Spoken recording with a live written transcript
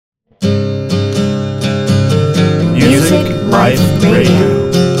Life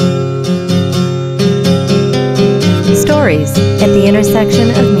Radio. Stories at the intersection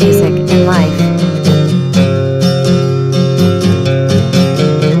of music and life.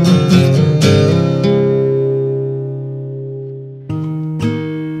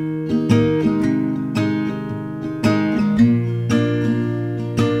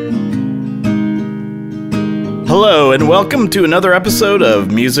 Hello, and welcome to another episode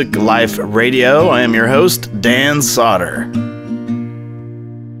of Music Life Radio. I am your host, Dan Sauter.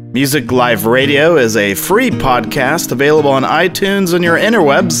 Music Life Radio is a free podcast available on iTunes and your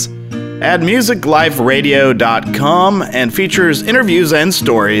interwebs at musicliferadio.com and features interviews and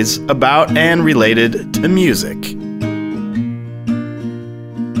stories about and related to music.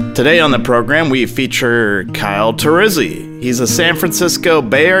 Today on the program, we feature Kyle Turrizzi. He's a San Francisco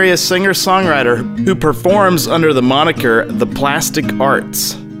Bay Area singer-songwriter who performs under the moniker The Plastic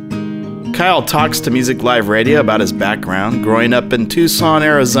Arts. Kyle talks to Music Live Radio about his background, growing up in Tucson,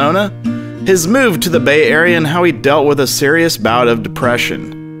 Arizona, his move to the Bay Area, and how he dealt with a serious bout of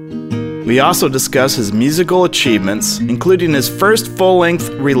depression. We also discuss his musical achievements, including his first full-length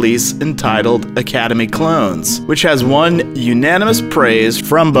release entitled Academy Clones, which has won unanimous praise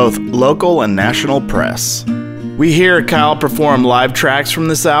from both local and national press. We hear Kyle perform live tracks from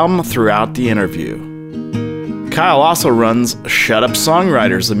this album throughout the interview. Kyle also runs Shut Up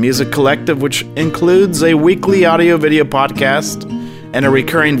Songwriters, a music collective which includes a weekly audio-video podcast and a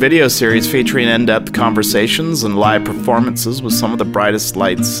recurring video series featuring in-depth conversations and live performances with some of the brightest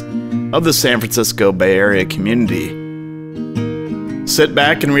lights of the San Francisco Bay Area community. Sit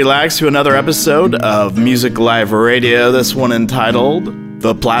back and relax to another episode of Music Live Radio, this one entitled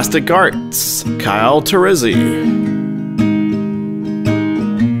The Plastic Arts, Kyle Turrizzi.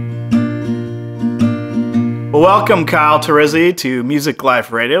 Well, welcome, Kyle Turrizzi, to Music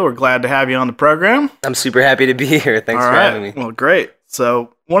Life Radio. We're glad to have you on the program. I'm super happy to be here. Thanks for having me. Well, great.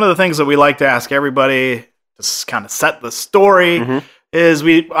 So one of the things that we like to ask everybody, just kind of set the story, is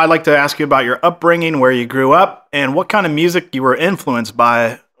I'd like to ask you about your upbringing, where you grew up, and what kind of music you were influenced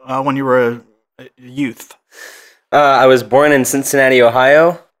by when you were a youth. I was born in Cincinnati,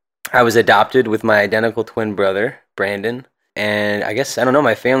 Ohio. I was adopted with my identical twin brother, Brandon. And I guess,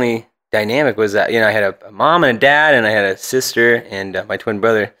 my family dynamic was that, I had a mom and a dad, and I had a sister and my twin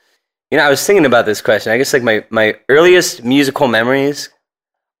brother. I was thinking about this question. I guess my earliest musical memories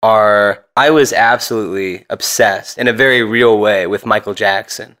are I was absolutely obsessed in a very real way with Michael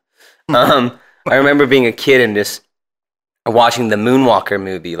Jackson. I remember being a kid and just watching the Moonwalker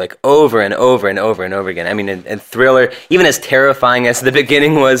movie like over and over and over and over again. And Thriller, even as terrifying as the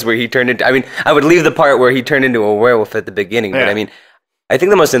beginning was, where he turned into, I would leave the part where he turned into a werewolf at the beginning, but I think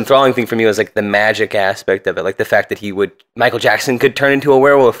the most enthralling thing for me was like the magic aspect of it, like the fact that Michael Jackson could turn into a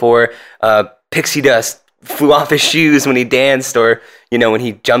werewolf, or pixie dust flew off his shoes when he danced, or when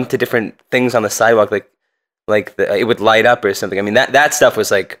he jumped to different things on the sidewalk, it would light up or something. That stuff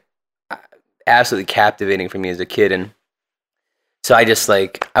was like absolutely captivating for me as a kid, and so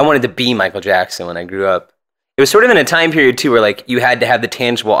I wanted to be Michael Jackson when I grew up. It was sort of in a time period too where you had to have the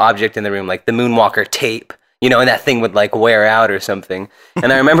tangible object in the room, like the Moonwalker tape. And that thing would wear out or something.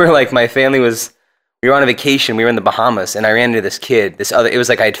 And I remember my family we were on a vacation, we were in the Bahamas, and I ran into this kid, it was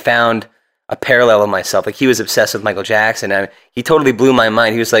like I'd found a parallel of myself. He was obsessed with Michael Jackson, and he totally blew my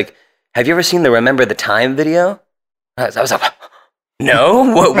mind. He was like, "Have you ever seen the Remember the Time video?" I was like,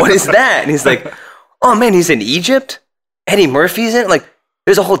 "No, what is that?" And he's like, "Oh man, he's in Egypt? Eddie Murphy's in it?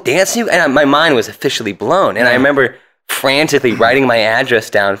 There's a whole dance." And my mind was officially blown. And I remember frantically writing my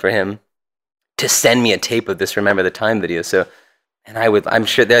address down for him to send me a tape of this Remember the Time video. So, and I'm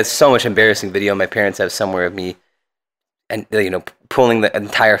sure there's so much embarrassing video my parents have somewhere of me, and pulling the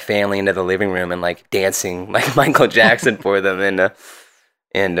entire family into the living room and dancing like Michael Jackson for them.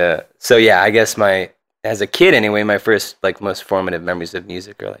 And so yeah, I guess as a kid anyway, my first most formative memories of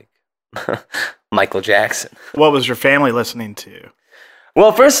music are Michael Jackson. What was your family listening to?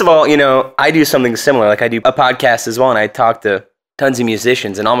 Well, first of all, I do something similar. I do a podcast as well, and I talk to tons of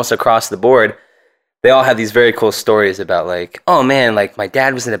musicians, and almost across the board, they all have these very cool stories about oh man, my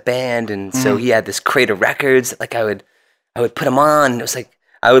dad was in a band, and so he had this crate of records. I would put them on. It was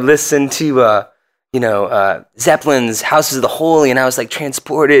I would listen to Zeppelin's Houses of the Holy, and I was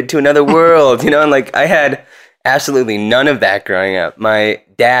transported to another world. And I had absolutely none of that growing up. My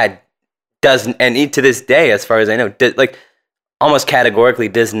dad doesn't, and to this day, as far as I know, almost categorically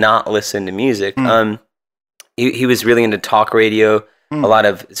does not listen to music. He was really into talk radio.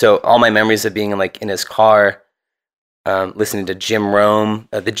 So all my memories of being in his car, listening to Jim Rome,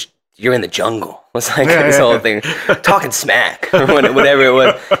 you're in the jungle. It was like this whole thing, talking smack or whatever it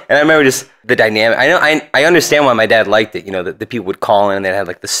was. And I remember just the dynamic. I understand why my dad liked it. You know, the people would call in and they'd have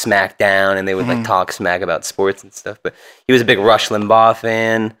like the smack down and they would like talk smack about sports and stuff. But he was a big Rush Limbaugh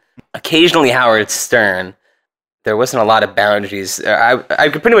fan. Occasionally Howard Stern. There wasn't a lot of boundaries. I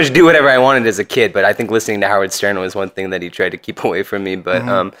could pretty much do whatever I wanted as a kid, but I think listening to Howard Stern was one thing that he tried to keep away from me.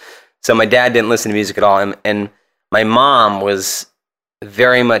 But so my dad didn't listen to music at all, and my mom was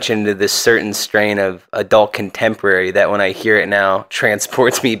very much into this certain strain of adult contemporary that when I hear it now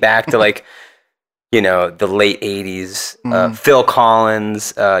transports me back to like, you know, the late 80s, Phil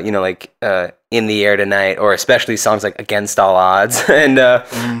Collins, you know, like In the Air Tonight, or especially songs like Against All Odds.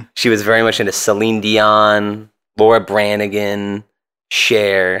 And she was very much into Celine Dion, Laura Branigan,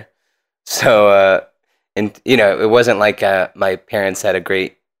 Cher. So, and, you know, it wasn't like my parents had a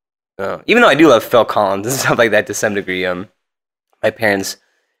great, even though I do love Phil Collins and stuff like that to some degree, my parents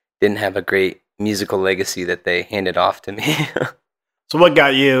didn't have a great musical legacy that they handed off to me. So what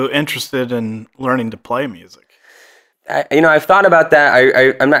got you interested in learning to play music? I've thought about that.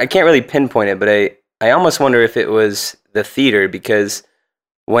 I can't really pinpoint it, but I almost wonder if it was the theater, because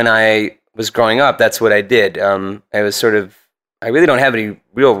when I was growing up, that's what I did. I really don't have any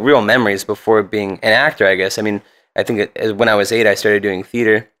real memories before being an actor, I guess. I mean, I think when I was 8, I started doing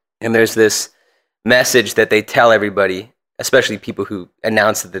theater, and there's this message that they tell everybody, especially people who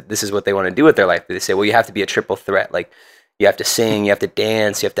announce that this is what they want to do with their life. They say, well, you have to be a triple threat. Like, you have to sing, you have to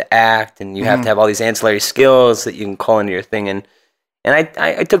dance, you have to act, and you have to have all these ancillary skills that you can call into your thing. And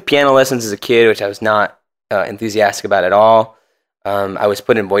I took piano lessons as a kid, which I was not enthusiastic about at all. I was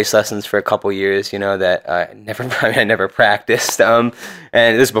put in voice lessons for a couple years, you know, that I never practiced. And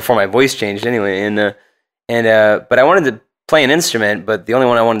this was before my voice changed anyway. But I wanted to play an instrument, but the only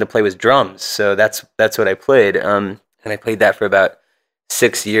one I wanted to play was drums. So that's what I played. And I played that for about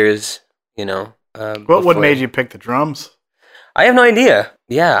 6 years, you know. What made you pick the drums? I have no idea.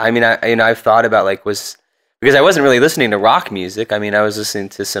 Yeah, I mean, I've thought about because I wasn't really listening to rock music. I mean, I was listening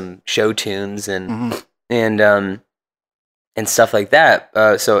to some show tunes and stuff like that.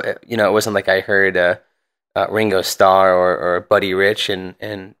 So you know, it wasn't like I heard Ringo Starr or Buddy Rich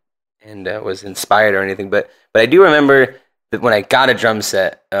and was inspired or anything. But I do remember that when I got a drum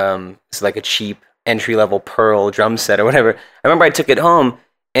set, it's like a cheap entry-level Pearl drum set or whatever. I remember I took it home,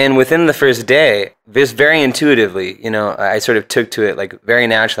 and within the first day, just very intuitively, you know, I sort of took to it like very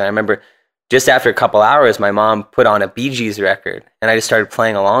naturally. I remember just after a couple hours, my mom put on a Bee Gees record, and I just started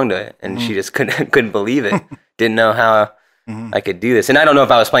playing along to it, and she just couldn't believe it. Didn't know how I could do this. And I don't know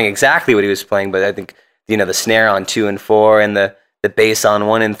if I was playing exactly what he was playing, but I think, you know, the snare on 2 and 4 and the bass on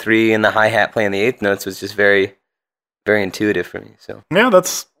 1 and 3 and the hi-hat playing the eighth notes was just very, very intuitive for me. So yeah,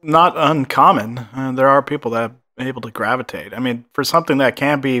 that's not uncommon. There are people that are able to gravitate. I mean, for something that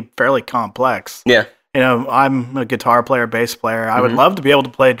can be fairly complex. Yeah. You know, I'm a guitar player, bass player. I would love to be able to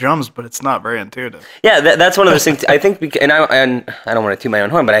play drums, but it's not very intuitive. Yeah, that's one of those things. I think, and I don't want to toot my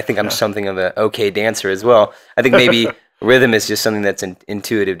own horn, but I think I'm something of an okay dancer as well. I think maybe rhythm is just something that's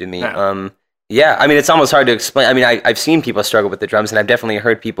intuitive to me. Yeah, I mean, it's almost hard to explain. I mean, I've seen people struggle with the drums, and I've definitely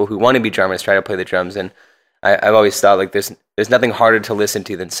heard people who want to be drummers try to play the drums, and I've always thought, like, there's nothing harder to listen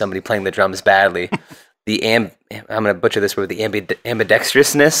to than somebody playing the drums badly. I'm going to butcher this word, the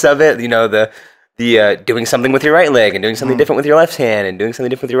ambidextrousness of it, you know, the doing something with your right leg and doing something different with your left hand and doing something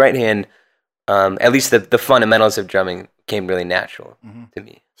different with your right hand. At least the fundamentals of drumming came really natural to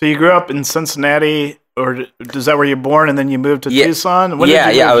me. So you grew up in Cincinnati, or is that where you're born, and then you moved to Tucson? When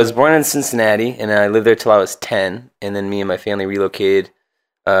did you move? I was born in Cincinnati, and I lived there till I was 10, and then me and my family relocated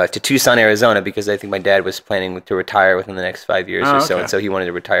to Tucson, Arizona, because I think my dad was planning to retire within the next 5 years or so, and so he wanted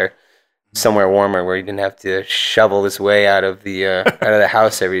to retire somewhere warmer where he didn't have to shovel his way out of the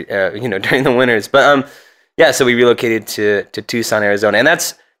house every during the winters. But so we relocated to Tucson, Arizona, and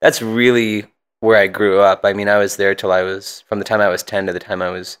that's really where I grew up. I mean, I was there from the time I was 10 to the time I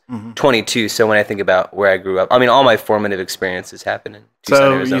was 22. So when I think about where I grew up, I mean, all my formative experiences happened in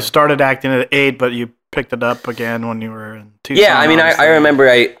Tucson, Arizona. You started acting at 8, but you picked it up again when you were in Tucson. Yeah, I mean, I remember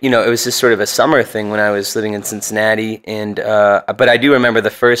it was just sort of a summer thing when I was living in Cincinnati, and but I do remember the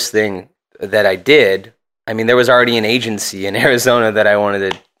first thing that I did. I mean, there was already an agency in Arizona that I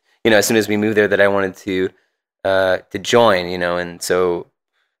wanted to, as soon as we moved there, that I wanted to join, and so,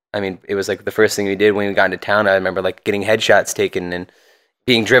 I mean, it was like the first thing we did when we got into town. I remember like getting headshots taken and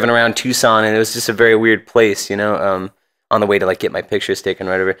being driven around Tucson, and it was just a very weird place, on the way to like get my pictures taken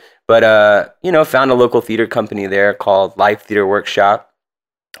or whatever. But, found a local theater company there called Live Theater Workshop,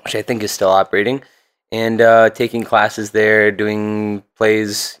 which I think is still operating, and taking classes there, doing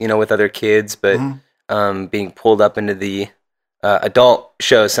plays, with other kids, but being pulled up into the adult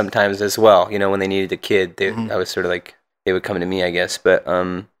shows sometimes as well. When they needed a kid, I was sort of like, they would come to me, I guess. But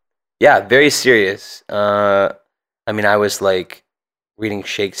yeah, very serious. I was like reading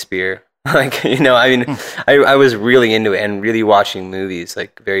Shakespeare. Like, I was really into it and really watching movies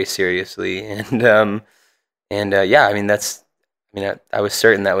like very seriously. And yeah, I was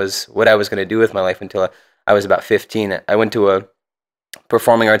certain that was what I was going to do with my life until I was about 15. I went to a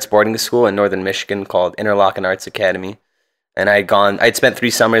performing arts boarding school in northern Michigan called Interlochen Arts Academy. And I'd spent 3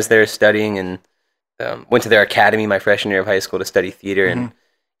 summers there studying, and went to their academy my freshman year of high school to study theater.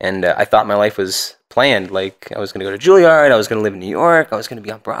 And I thought my life was planned. Like, I was going to go to Juilliard, I was going to live in New York, I was going to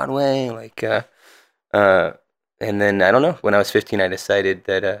be on Broadway. And then, I don't know, when I was 15, I decided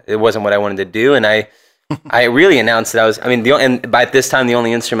that it wasn't what I wanted to do. And I really announced that and by this time, the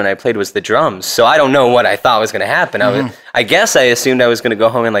only instrument I played was the drums. So I don't know what I thought was going to happen. I guess I assumed I was going to go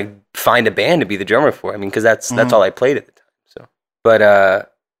home and like find a band to be the drummer for. Because that's all I played at the time. So,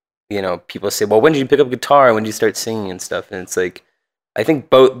 but people say, well, when did you pick up guitar? When did you start singing and stuff? And it's like, I think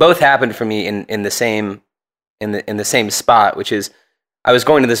both happened for me in the same spot, which is I was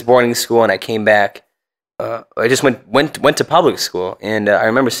going to this boarding school and I came back. I just went to public school, and I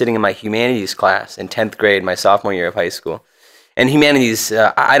remember sitting in my humanities class in 10th grade, my sophomore year of high school. And humanities,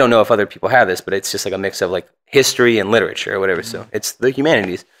 I don't know if other people have this, but it's just like a mix of like history and literature or whatever. So it's the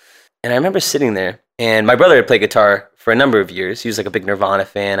humanities. And I remember sitting there, and my brother had played guitar for a number of years. He was like a big Nirvana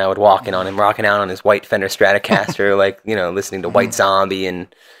fan. I would walk in on him, rocking out on his white Fender Stratocaster, like, listening to White Zombie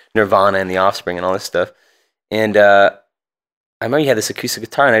and Nirvana and The Offspring and all this stuff. And I remember he had this acoustic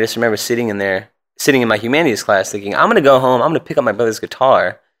guitar, and I just remember sitting in my humanities class thinking, I'm going to go home, I'm going to pick up my brother's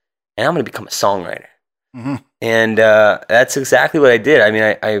guitar, and I'm going to become a songwriter. And that's exactly what I did.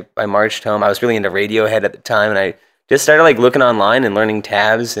 I marched home. I was really into Radiohead at the time, and I just started like looking online and learning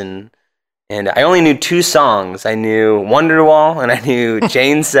tabs, and I only knew 2 songs. I knew Wonderwall and I knew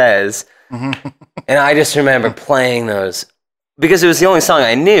Jane Says. And I just remember playing those because it was the only song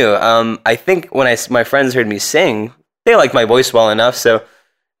I knew. I think when my friends heard me sing, they liked my voice well enough, so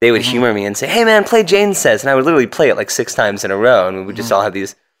they would humor me and say, hey man, play Jane Says. And I would literally play it like 6 times in a row. And we would just all have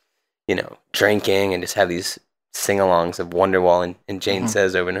these, drinking and just have these sing-alongs of Wonderwall and Jane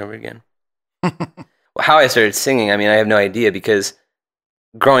Says over and over again. How I started singing, I have no idea, because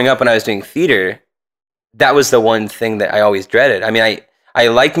growing up when I was doing theater, that was the one thing that I always dreaded. I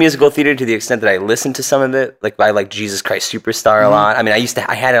liked musical theater to the extent that I listened to some of it. Like, I liked Jesus Christ Superstar a lot.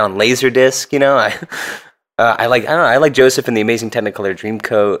 I had it on Laserdisc, I like Joseph and the Amazing Technicolor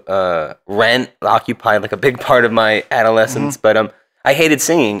Dreamcoat. Rent occupied like a big part of my adolescence, but I hated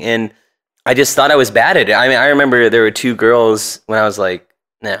singing, and I just thought I was bad at it. I remember there were 2 girls when I was like,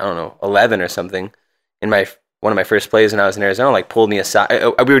 11 or something, in one of my first plays when I was in Arizona, like pulled me aside.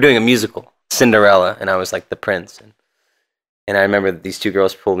 We were doing a musical, Cinderella, and I was like the prince, and I remember these 2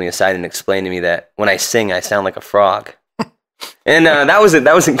 girls pulled me aside and explained to me that when I sing, I sound like a frog, and that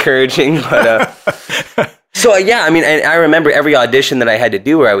was encouraging, but. So yeah, I remember every audition that I had to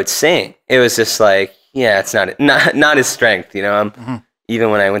do where I would sing. It was just like, yeah, it's not his strength,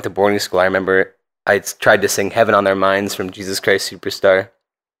 Even when I went to boarding school, I remember I tried to sing "Heaven on Their Minds" from Jesus Christ Superstar,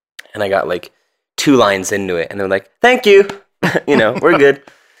 and I got like 2 lines into it, and they were like, "Thank you, we're good."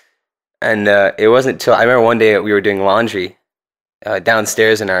 And it wasn't till I remember one day we were doing laundry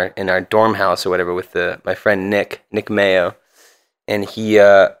downstairs in our dorm house or whatever with my friend Nick Mayo, and he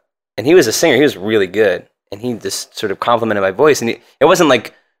was a singer. He was really good. And he just sort of complimented my voice. And it wasn't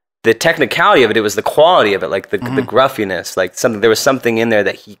like the technicality of it, it was the quality of it, like the gruffiness. Like there was something in there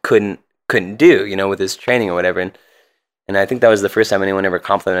that he couldn't do, with his training or whatever. And I think that was the first time anyone ever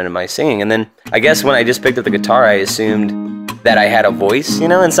complimented my singing. And then I guess when I just picked up the guitar, I assumed that I had a voice,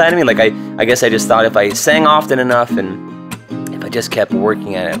 inside of me. Like I guess I just thought if I sang often enough and if I just kept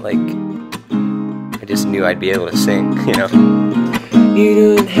working at it, like I just knew I'd be able to sing, You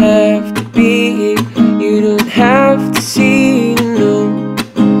don't have to be here, you don't have to see, no.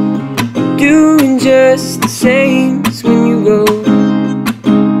 I'm doing just the same as when you go.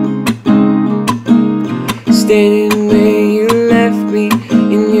 Standing where you left me,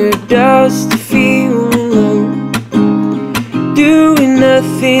 in your dust, feeling low. Doing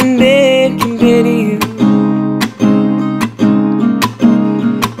nothing that compared to you.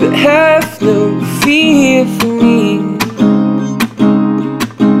 But have no fear for me.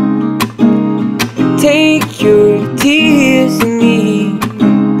 Take your tears in me.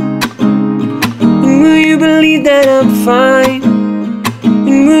 And will you believe that I'm fine?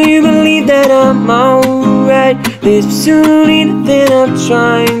 And will you believe that I'm alright? There's absolutely nothing I'm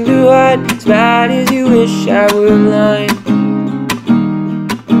trying to hide. As bad as you wish I were lying.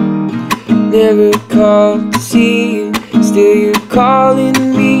 Never called to see you, Still you're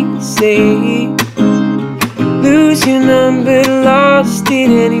calling me, say lose your number, lost it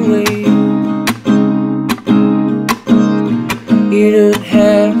anyway. You don't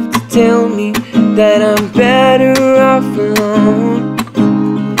have to tell me that I'm better off alone.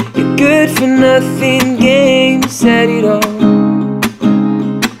 Your good for nothing game said it all.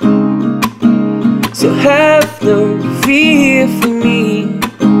 So have no fear for me.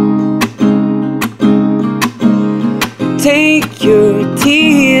 Take your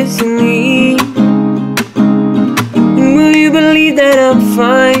tears and leave. And will you believe that I'm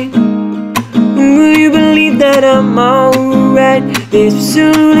fine? And will you believe that I'm alright? There's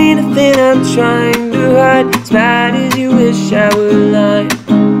absolutely nothing I'm trying to hide. As bad as you wish I were lying.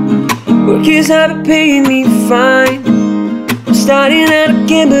 Work is hard paying me fine. I'm starting out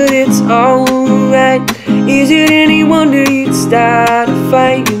again but it's alright. Is it any wonder you'd start a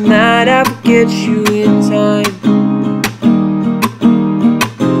fight? You might I forget you in time.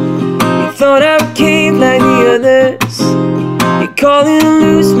 You thought I would cave like the others. You're calling to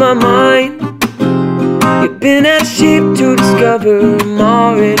lose my mind. You've been out of shape to discover I'm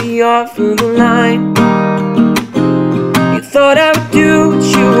already off of the line. You thought I would do what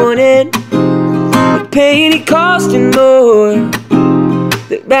you wanted, but pay any cost and more.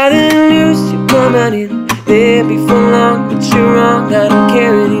 That rather than lose you come running there before long, but you're wrong, I don't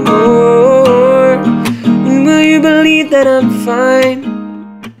care anymore. And will you believe that I'm fine?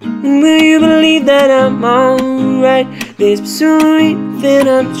 And will you believe that I'm alright? There's absolutely nothing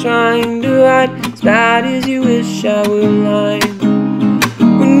I'm trying to hide. As bad as you wish I were lying.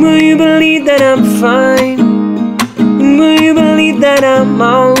 And will you believe that I'm fine? And will you believe that I'm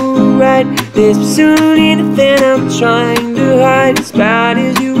alright? There's absolutely nothing I'm trying to hide. As bad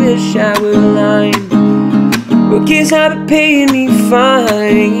as you wish I were lying. Work is hard but paying me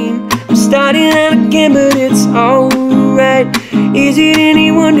fine. I'm starting out again but it's alright. Is it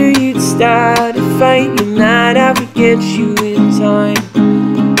any wonder you'd start a fight? You might I forget you in time.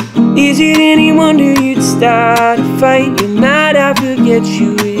 Is it any wonder you'd start a fight? You might I forget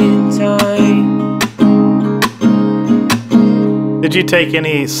you in time. Did you take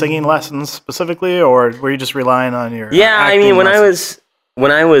any singing lessons specifically, or were you just relying on your I mean, when lessons?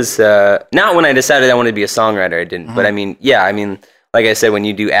 I was not when I decided I wanted to be a songwriter, I didn't. But I mean, like I said, when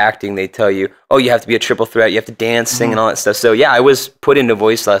you do acting, they tell you, oh, you have to be a triple threat, you have to dance, sing, and all that stuff. So yeah, I was put into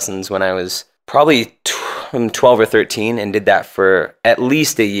voice lessons when I was probably 12 or 13, and did that for at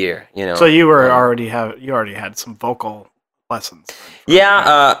least a year. You know. So you were already had some vocal lessons.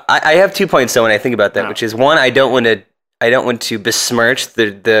 Yeah, I have 2 points though when I think about that, which is one, I don't want to besmirch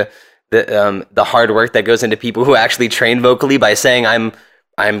the hard work that goes into people who actually train vocally by saying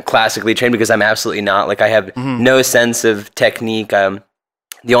I'm classically trained, because I'm absolutely not. Like, I have no sense of technique. The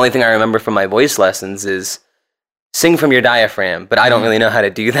only thing I remember from my voice lessons is sing from your diaphragm, but I don't really know how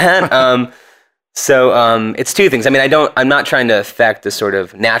to do that. So it's two things. I mean, I'm not trying to affect the sort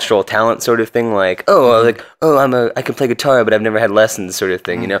of natural talent sort of thing, like I can play guitar, but I've never had lessons sort of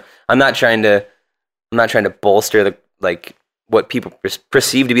thing. You know, I'm not trying to bolster what people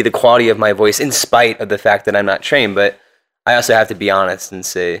perceive to be the quality of my voice, in spite of the fact that I'm not trained. But I also have to be honest and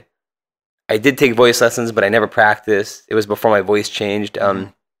say, I did take voice lessons, but I never practiced. It was before my voice changed.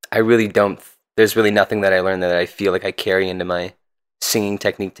 I really don't. There's really nothing that I learned that I feel like I carry into my singing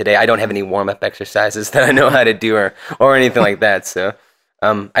technique today. I don't have any warm-up exercises that I know how to do or anything like that. So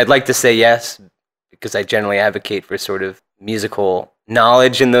I'd like to say yes, because I generally advocate for sort of musical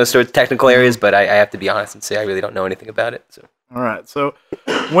knowledge in those sort of technical areas, but I have to be honest and say I really don't know anything about it. So. All right. So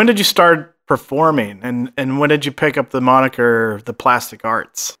when did you start performing, and when did you pick up the moniker The Plastic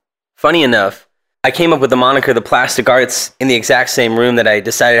Arts? Funny enough, I came up with the moniker The Plastic Arts in the exact same room that I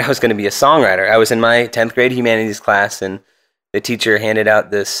decided I was going to be a songwriter. I was in my 10th grade humanities class, and the teacher handed out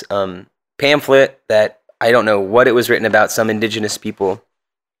this pamphlet that I don't know what it was written about, some indigenous people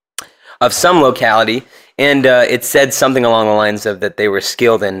of some locality, and it said something along the lines of that they were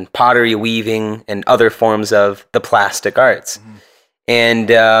skilled in pottery, weaving, and other forms of the plastic arts.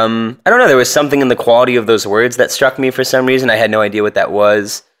 And I don't know, there was something in the quality of those words that struck me for some reason. I had no idea what that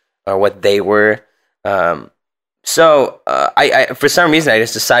was or what they were. So I for some reason, I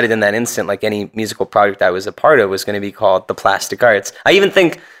just decided in that instant, like any musical project I was a part of was going to be called The Plastic Arts. I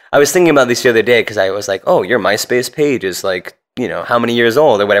was thinking about this the other day, because I was like, oh, your MySpace page is like, you know, how many years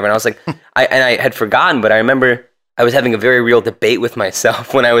old or whatever. And I was like, I had forgotten, but I remember I was having a very real debate with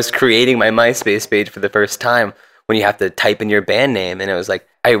myself when I was creating my MySpace page for the first time, when you have to type in your band name. And it was like,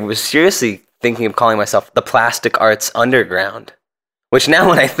 I was seriously thinking of calling myself The Plastic Arts Underground, which now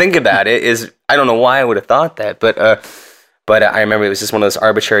when I think about it is, I don't know why I would have thought that, but But I remember it was just one of those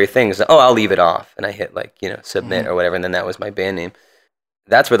arbitrary things. Oh, I'll leave it off. And I hit like, submit or whatever. And then that was my band name.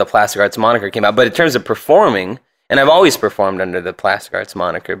 That's where the Plastic Arts moniker came out. But in terms of performing, and I've always performed under the Plastic Arts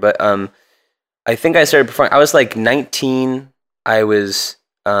moniker, but I think I started performing. I was like 19. I was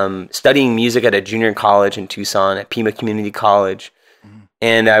studying music at a junior college in Tucson at Pima Community College.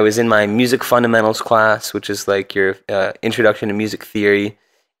 And I was in my music fundamentals class, which is like your introduction to music theory.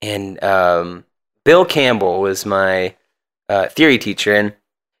 And Bill Campbell was my theory teacher, and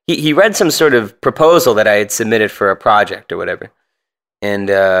he read some sort of proposal that I had submitted for a project or whatever. And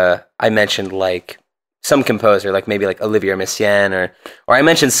I mentioned like some composer, like maybe like Olivier Messiaen, or I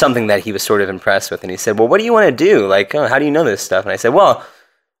mentioned something that he was sort of impressed with. And he said, well, what do you want to do? Like, how do you know this stuff? And I said, well,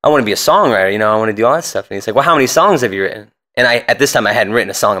 I want to be a songwriter, I want to do all that stuff. And he's like, well, how many songs have you written? And at this time I hadn't written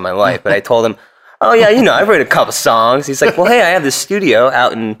a song in my life, but I told him, oh yeah, I've written a couple songs. He's like, well, hey, I have this studio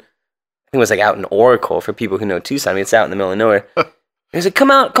out in, I think it was like out in Oracle for people who know Tucson. I mean, it's out in the middle of nowhere. He's like,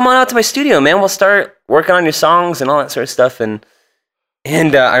 come on out to my studio, man. We'll start working on your songs and all that sort of stuff. And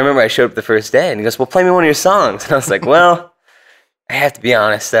I remember I showed up the first day, and he goes, well, play me one of your songs. And I was like, well, I have to be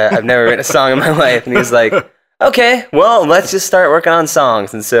honest. I've never written a song in my life. And he was like, okay, well, let's just start working on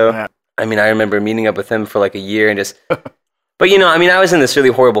songs. And so, I mean, I remember meeting up with him for like a year and just, but I was in this really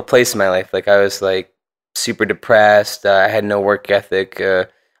horrible place in my life. Like I was like super depressed. I had no work ethic.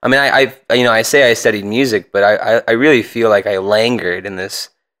 I mean, I say I studied music, but I really feel like I langured in this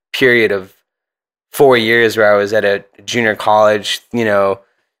period of 4 years where I was at a junior college,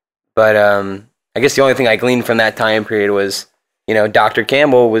 but I guess the only thing I gleaned from that time period was, Dr.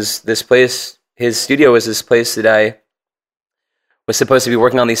 Campbell was this place, his studio was this place that I was supposed to be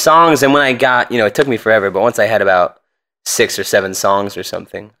working on these songs. And when I got, it took me forever, but once I had about 6 or 7 songs or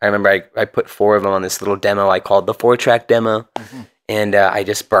something, I remember I put 4 of them on this little demo I called the 4-track demo. Mm-hmm. And I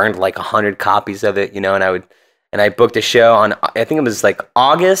just burned like 100 copies of it, and I booked a show on, I think it was like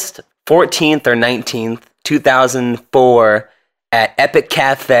August 14th or 19th, 2004 at Epic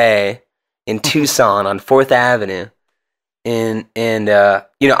Cafe in Tucson on 4th Avenue. And I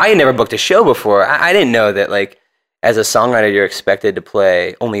had never booked a show before. I didn't know that like as a songwriter, you're expected to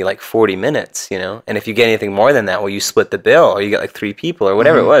play only like 40 minutes, and if you get anything more than that, well, you split the bill or you get like 3 people or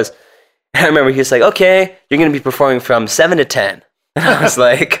whatever it was. And I remember he was like, okay, you're going to be performing from 7 to 10. And I was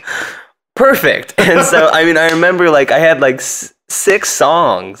like, perfect. And so, I mean, I remember like I had like 6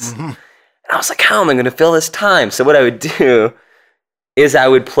 songs. Mm-hmm. And I was like, how am I going to fill this time? So what I would do is I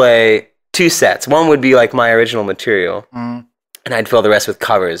would play 2 sets. One would be like my original material. Mm-hmm. And I'd fill the rest with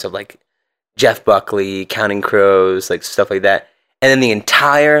covers of like Jeff Buckley, Counting Crows, like stuff like that. And then the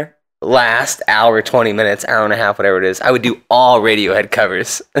entire last hour, 20 minutes, hour and a half, whatever it is, I would do all Radiohead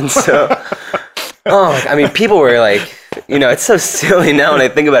covers. And so, I mean, people were like, it's so silly now when I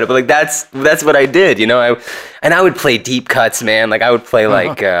think about it, but like that's what I did, I would play deep cuts, man. Like I would play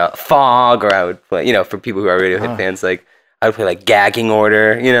like Fog, or I would play, for people who are Radiohead fans, like I would play like Gagging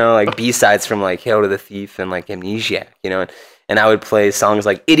Order, like B-sides from like Hail to the Thief and like Amnesiac, and I would play songs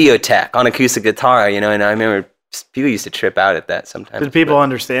like Idiotech on acoustic guitar, and I remember people used to trip out at that sometimes. Did people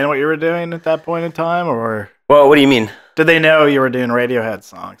understand what you were doing at that point in time, or? Well, what do you mean? Did they know you were doing Radiohead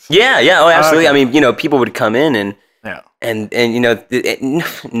songs? Yeah, oh, absolutely. Okay. I mean, people would come in and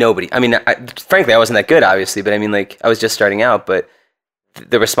nobody. I mean, frankly, I wasn't that good, obviously, but I mean, like, I was just starting out. But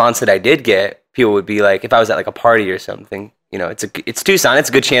the response that I did get, people would be like, if I was at like a party or something, it's Tucson, it's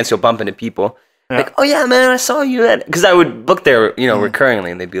a good chance you'll bump into people. Yeah. Like, oh yeah, man, I saw you at, because I would book there,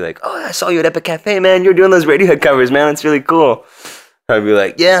 recurringly, and they'd be like, oh, I saw you at Epic Cafe, man. You're doing those Radiohead covers, man. That's really cool. I'd be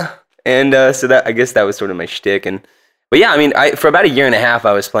like, yeah, and so that, I guess that was sort of my shtick. But yeah, I mean, for about a year and a half,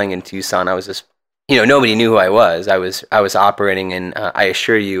 I was playing in Tucson. I was just, nobody knew who I was. I was operating in, I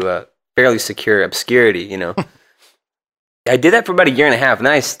assure you, fairly secure obscurity. I did that for about a year and a half, and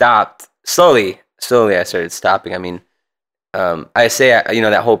then I stopped. Slowly, I started stopping. I mean, I say,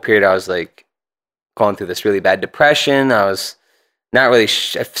 that whole period, I was like going through this really bad depression. I was not really, I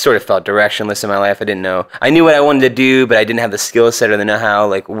sort of felt directionless in my life. I didn't know. I knew what I wanted to do, but I didn't have the skill set or the know-how,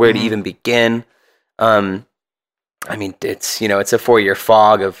 like where to even begin. I mean, it's, it's a 4-year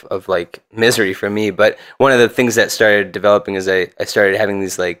fog of like misery for me. But one of the things that started developing is I started having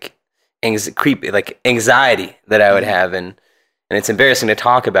these like anxiety that I would have, and it's embarrassing to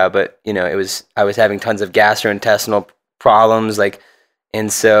talk about, but I was having tons of gastrointestinal problems, like,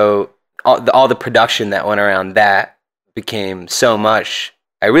 and so all the production that went around that became so much.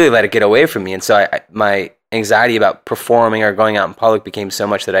 I really let it get away from me, and so my anxiety about performing or going out in public became so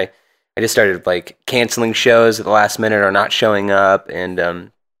much that I just started like canceling shows at the last minute or not showing up, and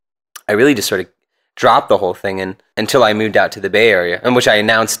I really just sort of dropped the whole thing, and until I moved out to the Bay Area, and which I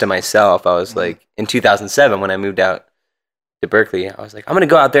announced to myself. I was like, in 2007 when I moved out to Berkeley, I was like, I'm going to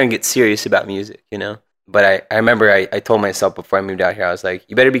go out there and get serious about music, you know? But I remember I told myself before I moved out here, I was like,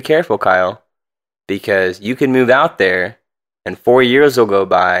 you better be careful, Kyle, because you can move out there and 4 years will go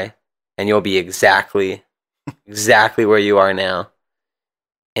by and you'll be exactly where you are now.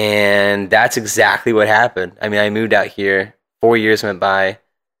 And that's exactly what happened. I mean, I moved out here, 4 years went by.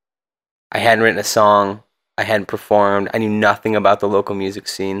 I hadn't written a song. I hadn't performed. I knew nothing about the local music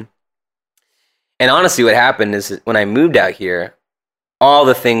scene. And honestly, what happened is when I moved out here, all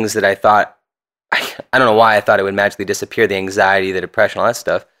the things that I thought, I don't know why I thought it would magically disappear, the anxiety, the depression, all that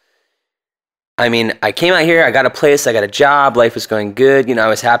stuff. I mean, I came out here, I got a place, I got a job, life was going good. You know, I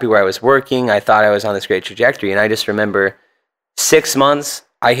was happy where I was working. I thought I was on this great trajectory. And I just remember 6 months,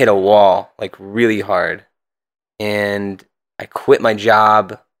 I hit a wall, like really hard. And I quit my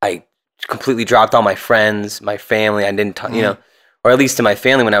job. I completely dropped all my friends, my family. I didn't, you know, or at least to my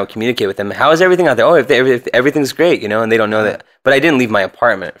family when I would communicate with them. How is everything out there? Oh, if everything's great, you know, and they don't know that. But I didn't leave my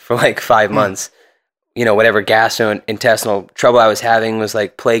apartment for like 5 months. You know, whatever gastrointestinal trouble I was having was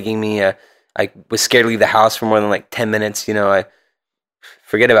like plaguing me. I was scared to leave the house for more than like 10 minutes. You know, I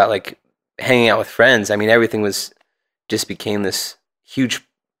forget about like hanging out with friends. I mean, everything just became this huge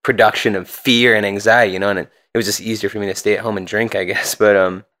production of fear and anxiety, you know, and it was just easier for me to stay at home and drink, I guess.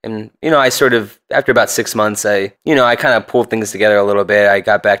 But, and, you know, I sort of, after about 6 months, I kind of pulled things together a little bit. I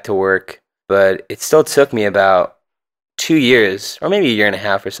got back to work, but it still took me about 2 years or maybe a year and a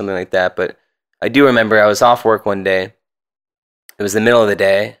half or something like that. But I do remember I was off work one day. It was the middle of the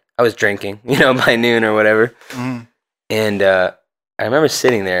day. I was drinking, you know, by noon or whatever. And I remember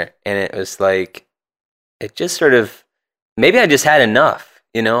sitting there and it was like, it just sort of, maybe I just had enough.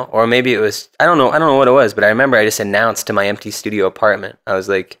 You know, or maybe it was, I don't know what it was, but I remember I just announced to my empty studio apartment, I was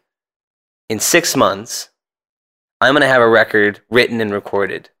like, in 6 months, I'm going to have a record written and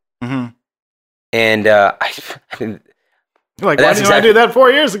recorded. And I mean, like, why didn't I do that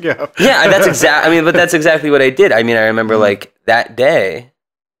 4 years ago? Yeah, but that's exactly what I did. I mean, I remember like that day,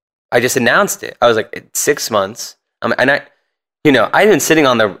 I just announced it. I was like, 6 months. And I, you know, I'd been sitting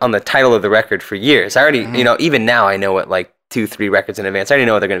on the title of the record for years. I already, you know, even now I know what like 2-3 records in advance. I already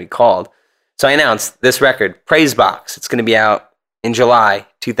know what they're going to be called. So I announced this record, Praise Box. It's going to be out in July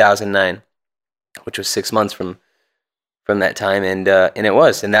 2009, which was 6 months from that time, and it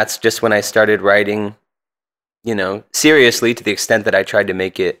was. And that's just when I started writing, you know, seriously, to the extent that I tried to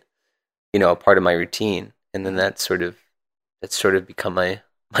make it, you know, a part of my routine. And then that's sort of become my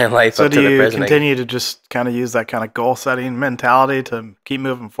life so up to the present. So do you continue to just kind of use that kind of goal-setting mentality to keep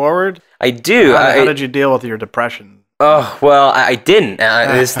moving forward? I do. How did you deal with your depression? Oh, well, I didn't.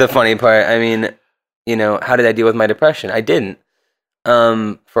 This is the funny part. I mean, you know, how did I deal with my depression? I didn't.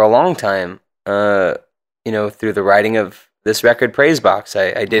 For a long time, you know, through the writing of this record, Praise Box,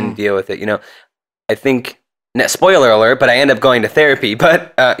 I didn't deal with it. You know, I think, spoiler alert, but I end up going to therapy.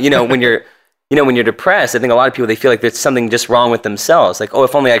 But, you know, when you're depressed, I think a lot of people, they feel like there's something just wrong with themselves. Like, oh,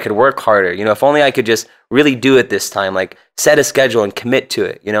 if only I could work harder. You know, if only I could just really do it this time, like set a schedule and commit to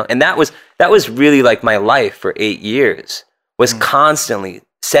it, you know? And that was really like my life for 8 years, was constantly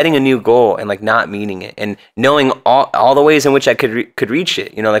setting a new goal and like not meeting it and knowing all the ways in which I could reach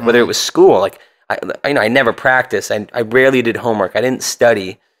it, you know, like whether it was school, like I never practiced. I rarely did homework. I didn't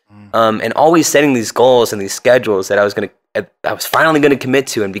study. And always setting these goals and these schedules that I was finally going to commit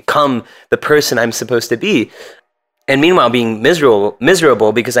to and become the person I'm supposed to be. And meanwhile, being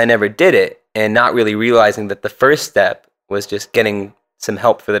miserable because I never did it, and not really realizing that the first step was just getting some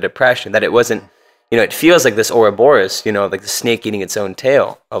help for the depression, that it wasn't, you know, it feels like this Ouroboros, you know, like the snake eating its own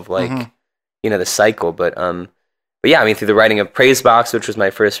tail of like, you know, the cycle. But yeah, I mean, through the writing of Praise Box, which was my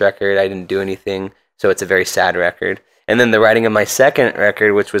first record, I didn't do anything. So it's a very sad record. And then the writing of my second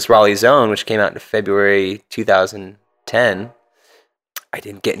record, which was Raleigh's Own, which came out in February 2010, I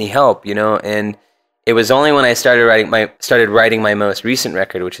didn't get any help, you know, and it was only when I started writing my most recent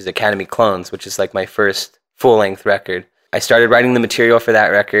record, which is Academy Clones, which is like my first full-length record. I started writing the material for that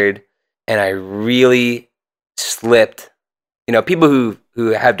record, and I really slipped. You know, people who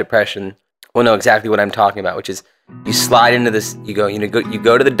have depression will know exactly what I'm talking about, which is you slide into this, you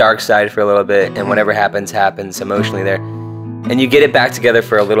go to the dark side for a little bit, and whatever happens emotionally there, and you get it back together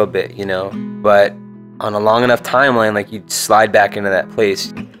for a little bit, you know, but on a long enough timeline, like you slide back into that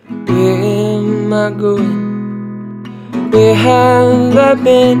place. Where am I going? Where have I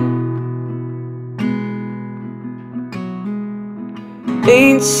been?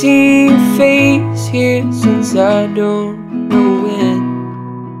 Ain't seen your face here since I don't know when.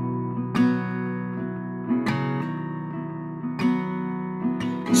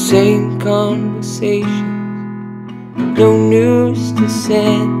 Same conversations, no news to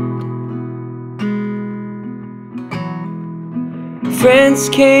send. friends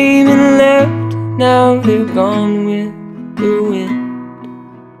came and left, now they're gone with the wind.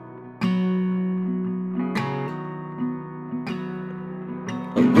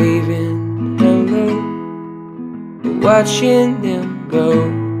 I'm waving hello, watching them go.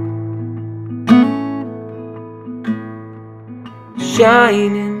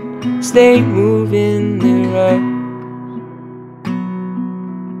 Shining, stay moving the road.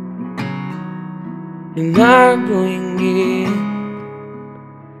 Am I going in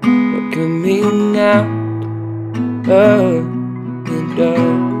or coming out of the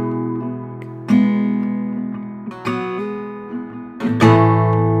dark?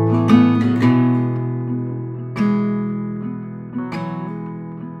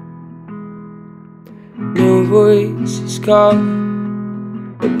 No voice is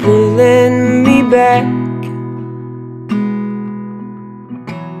calling or pulling me back.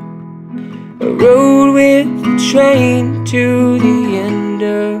 A road with a train to the end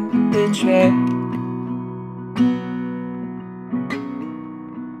of the track.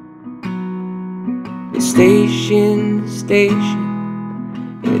 The station,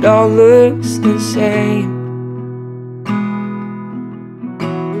 it all looks the same.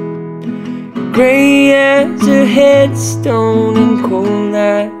 Gray as a headstone and cold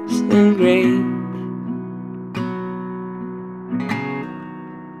as the grave.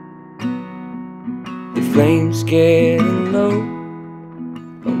 The flames getting low,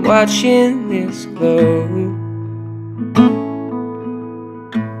 I'm watching this glow.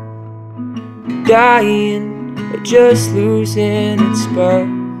 Dying, or just losing its spark.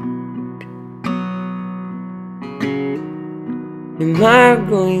 Am I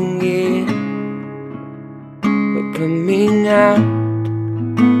going in or coming out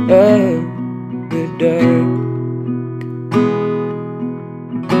of the dark?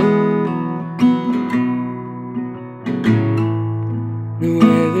 The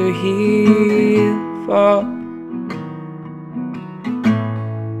weather here falls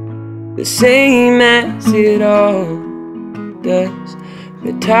the same as it all does.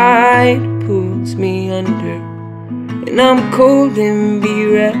 The tide pulls me under, and I'm cold and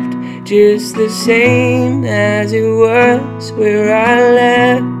bereft, just the same as it was where I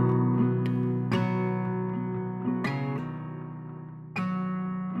left.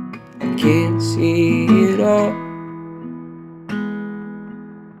 I can't see it all.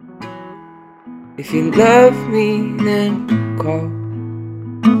 If you love me, then call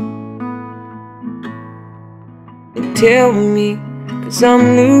and tell me, 'cause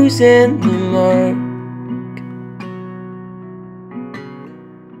I'm losing the mark.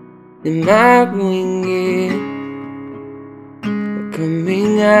 Am I going in or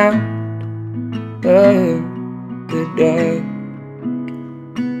coming out of the dark?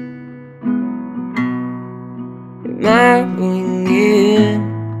 Am I going in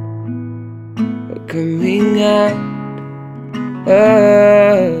or coming out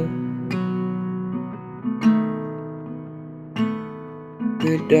of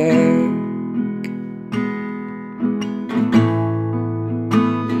the dark?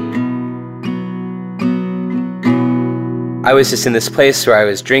 I was just in this place where I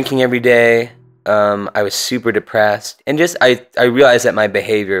was drinking every day. I was super depressed, and just I realized that my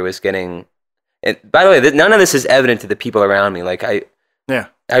behavior was getting. And by the way, none of this is evident to the people around me. Like I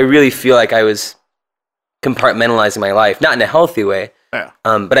really feel like I was compartmentalizing my life, not in a healthy way. Yeah.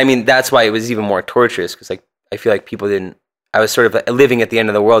 But I mean, that's why it was even more torturous, because like I feel like people didn't. I was sort of living at the end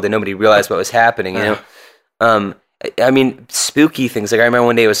of the world, and nobody realized what was happening. You know. I mean, spooky things. Like I remember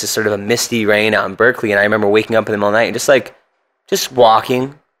one day it was just sort of a misty rain out in Berkeley, and I remember waking up in the middle of the night and just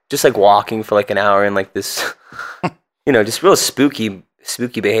walking for like an hour in like this, just real spooky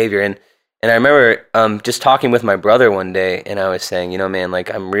behavior. And I remember just talking with my brother one day, and I was saying, man,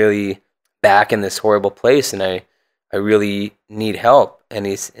 like I'm really back in this horrible place, and I really need help. And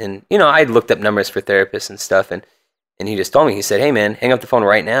I'd looked up numbers for therapists and stuff, and he just told me, he said, hey man, hang up the phone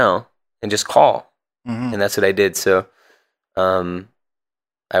right now and just call. Mm-hmm. And that's what I did. So, I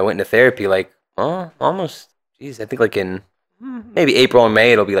went into therapy like, almost, I think like in maybe April or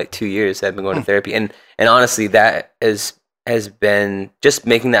May, it'll be like 2 years I've been going to therapy. And honestly, that has been, just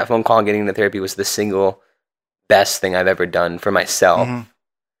making that phone call and getting into therapy was the single best thing I've ever done for myself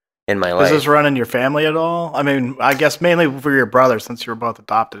in my life. Does this run in your family at all? I mean, I guess mainly for your brother, since you were both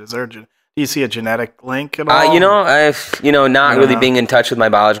adopted. Do you see a genetic link at all? I've, not really being in touch with my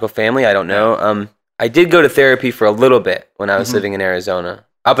biological family. I don't know. I did go to therapy for a little bit when I was living in Arizona,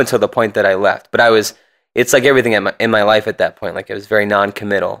 up until the point that I left. But it's like everything in my life at that point. Like it was very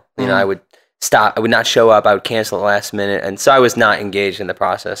non-committal. I would stop. I would not show up. I would cancel at the last minute. And so I was not engaged in the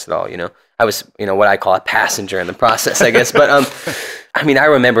process at all. I was, what I call a passenger in the process, I guess. But I mean, I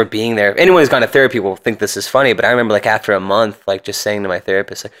remember being there. Anyone who's gone to therapy will think this is funny, but I remember like after a month, like just saying to my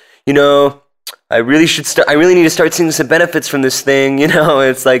therapist, like, you know, I really need to start seeing some benefits from this thing. You know,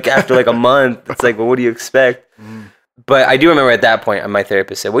 it's like after like a month, it's like, well, what do you expect? But I do remember at that point, my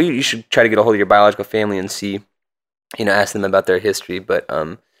therapist said, well, you should try to get a hold of your biological family and see, you know, ask them about their history. But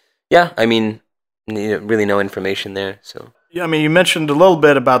yeah, I mean, really no information there. So yeah, I mean, you mentioned a little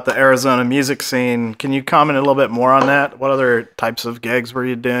bit about the Arizona music scene. Can you comment a little bit more on that? What other types of gigs were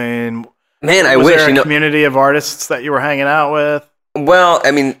you doing? Man, I Was wish, there you a know, community of artists that you were hanging out with? well,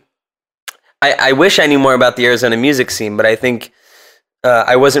 I mean, I wish I knew more about the Arizona music scene, but I think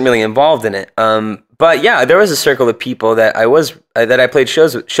I wasn't really involved in it. But yeah, there was a circle of people that I played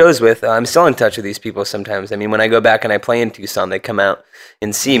shows with. I'm still in touch with these people sometimes. I mean, when I go back and I play in Tucson, they come out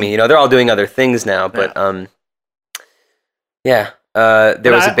and see me. You know, they're all doing other things now, but there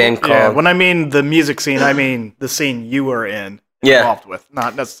was a band called. Yeah, when I mean the music scene, I mean the scene you were involved with,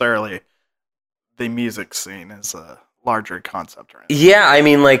 not necessarily the music scene as a larger concept. Or anything. Yeah, I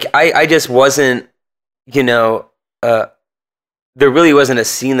mean, like I just wasn't, you know. There really wasn't a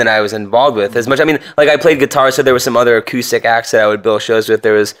scene that I was involved with as much. I mean, like I played guitar, so there were some other acoustic acts that I would bill shows with.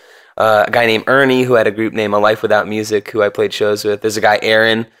 There was a guy named Ernie who had a group named A Life Without Music who I played shows with. There's a guy,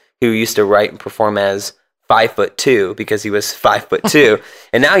 Aaron, who used to write and perform as 5'2" because he was 5'2",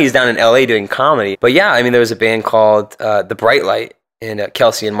 and now he's down in LA doing comedy. But yeah, I mean, there was a band called The Bright Light, and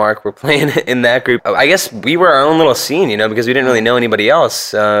Kelsey and Mark were playing in that group. I guess we were our own little scene, you know, because we didn't really know anybody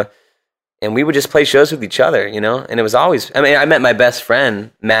else. And we would just play shows with each other, you know? And it was always... I mean, I met my best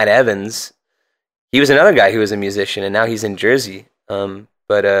friend, Matt Evans. He was another guy who was a musician, and now he's in Jersey. Yeah,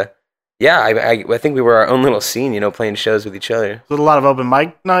 I think we were our own little scene, you know, playing shows with each other. Was it a lot of open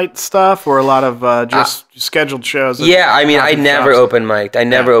mic night stuff, or a lot of just scheduled shows? Yeah, I mean, I never open mic'd. I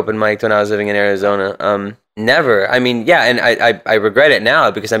never open mic'd when I was living in Arizona. Never. I mean, yeah, and I regret it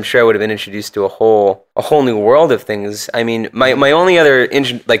now because I'm sure I would have been introduced to a whole new world of things. I mean, my only other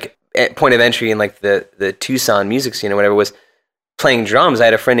point of entry in like the Tucson music scene or whatever was playing drums. I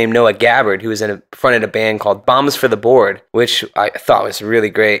had a friend named Noah Gabbard who was fronted a band called Bombs for the Board, which I thought was really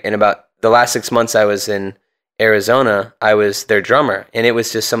great. And about the last 6 months I was in Arizona, I was their drummer, and it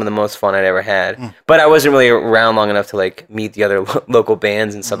was just some of the most fun I'd ever had. But I wasn't really around long enough to like meet the other local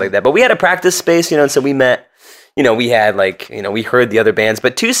bands and stuff like that. But we had a practice space, you know, and so we met. You know, we had like, you know, we heard the other bands.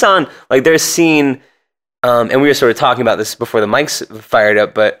 But Tucson, like their scene, and we were sort of talking about this before the mics fired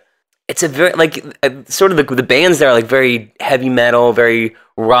up, but it's a very, like, sort of the bands there are, like, very heavy metal, very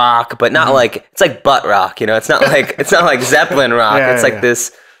rock, but not like, it's like butt rock, you know? It's not like Zeppelin rock. It's like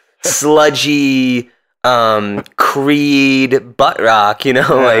this sludgy, Creed butt rock, you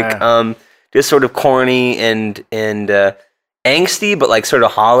know? Just sort of corny and angsty, but, like, sort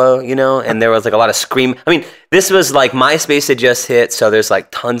of hollow, you know? And there was, like, a lot of scream. I mean, this was, like, MySpace had just hit, so there's, like,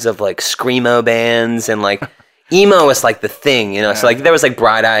 tons of, like, screamo bands and, like... Emo was like the thing, you know. So like there was like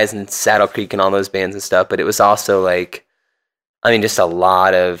Bright Eyes and Saddle Creek and all those bands and stuff, but it was also like, I mean, just a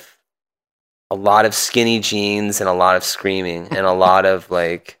lot of skinny jeans and a lot of screaming and a lot of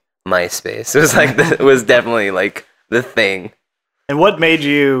like MySpace. It was like it was definitely like the thing. And what made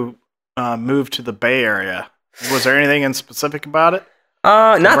you move to the Bay Area? Was there anything in specific about it?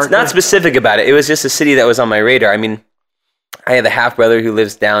 Not specific about it. It was just a city that was on my radar. I mean, I have a half brother who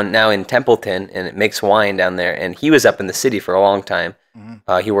lives down now in Templeton and makes wine down there, and he was up in the city for a long time.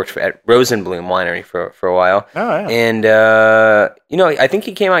 He worked at Rosenblum Winery for a while. Oh, yeah. And you know, I think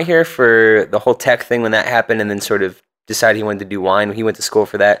he came out here for the whole tech thing when that happened, and then sort of decided he wanted to do wine. He went to school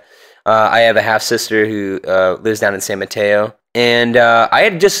for that. I have a half sister who lives down in San Mateo, and I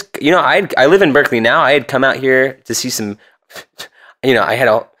had just, you know, I live in Berkeley now. I had come out here to see some, you know, I had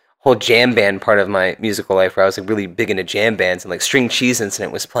a whole jam band part of my musical life where I was like really big into jam bands, and like String Cheese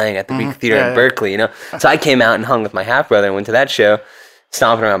Incident was playing at the Greek Theater in Berkeley, you know? So I came out and hung with my half brother and went to that show,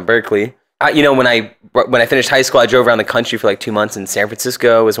 stomping around Berkeley. You know, when I finished high school, I drove around the country for like 2 months, and San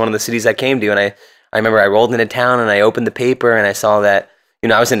Francisco was one of the cities I came to. And I remember I rolled into town and I opened the paper and I saw that, you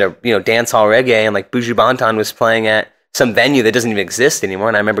know, I was into, you know, dance hall reggae, and like Buju Banton was playing at some venue that doesn't even exist anymore.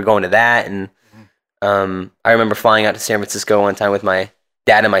 And I remember going to that. And I remember flying out to San Francisco one time with my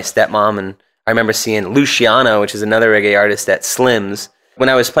dad and my stepmom, and I remember seeing Luciano, which is another reggae artist at Slim's. When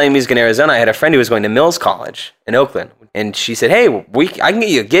I was playing music in Arizona, I had a friend who was going to Mills College in Oakland, and she said, "Hey, I can get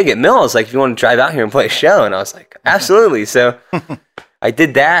you a gig at Mills, like if you want to drive out here and play a show." And I was like, "Absolutely!" So I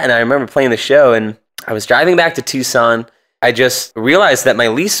did that, and I remember playing the show, and I was driving back to Tucson. I just realized that my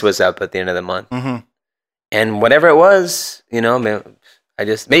lease was up at the end of the month, and whatever it was, you know,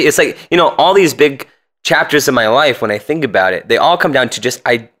 it's like, you know, all these big chapters of my life, when I think about it, they all come down to just,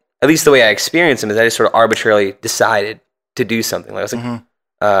 at least the way I experience them is I just sort of arbitrarily decided to do something. Like I was like,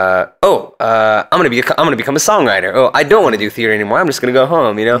 I'm gonna become a songwriter. Oh, I don't want to do theater anymore. I'm just gonna go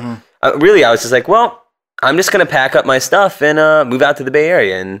home. You know, really, I was just like, well, I'm just gonna pack up my stuff and move out to the Bay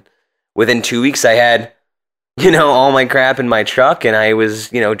Area. And within 2 weeks, I had, you know, all my crap in my truck, and I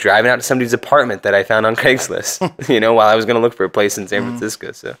was, you know, driving out to somebody's apartment that I found on Craigslist. You know, while I was gonna look for a place in San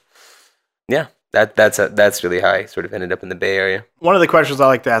Francisco. So, yeah. That's really how I sort of ended up in the Bay Area. One of the questions I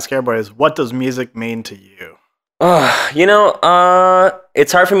like to ask everybody is, what does music mean to you? You know,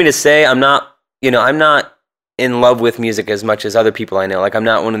 it's hard for me to say. I'm not in love with music as much as other people I know. Like, I'm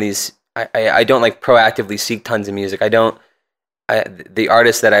not one of these, I don't like proactively seek tons of music. The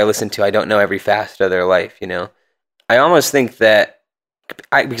artists that I listen to, I don't know every facet of their life, you know. I almost think that,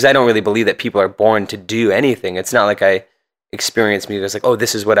 because I don't really believe that people are born to do anything. It's not like I experience music as like, oh,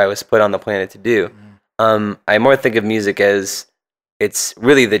 this is what I was put on the planet to do. I more think of music as, it's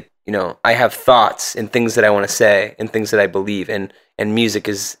really that, you know, I have thoughts and things that I want to say and things that I believe, and music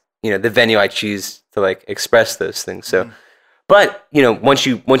is, you know, the venue I choose to like express those things. So, but you know, once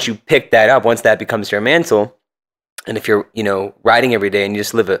you pick that up, once that becomes your mantle, and if you're, you know, writing every day and you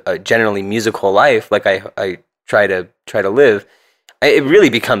just live a generally musical life, like I try to live, it really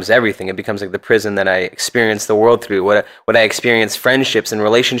becomes everything. It becomes like the prison that I experience the world through, what I experience friendships and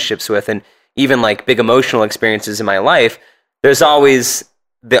relationships with, and even like big emotional experiences in my life. There's always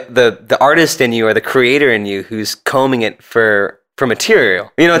the artist in you or the creator in you who's combing it for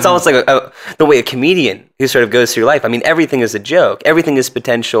material. You know, it's almost like the way a comedian who sort of goes through life. I mean, everything is a joke. Everything is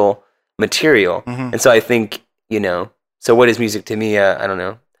potential material. And so I think, you know, so what is music to me? I don't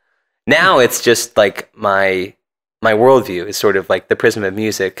know. Now it's just like my worldview is sort of like the prism of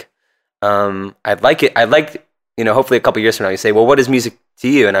music. I'd like, you know, hopefully a couple years from now you say, well, what is music to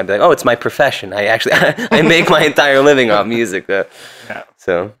you? And I'd be like, oh, it's my profession. I actually, I make my entire living off music. Yeah.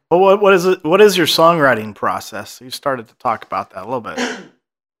 So. Well, what is it? What is your songwriting process? You started to talk about that a little bit.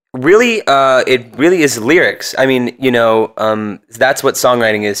 Really, it really is lyrics. I mean, you know, that's what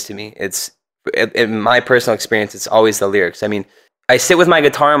songwriting is to me. It's, in my personal experience, it's always the lyrics. I mean, I sit with my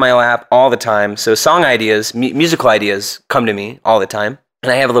guitar in my lap all the time, so song ideas, musical ideas come to me all the time.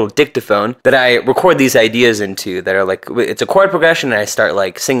 And I have a little dictaphone that I record these ideas into that are like, it's a chord progression, and I start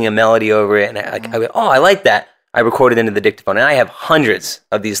like singing a melody over it, and I go, oh, I like that. I record it into the dictaphone, and I have hundreds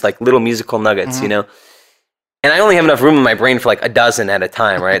of these like little musical nuggets, you know? And I only have enough room in my brain for like a dozen at a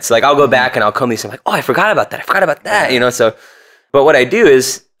time, right? So like I'll go back and I'll comb these and I'm like, oh, I forgot about that, you know? So, but what I do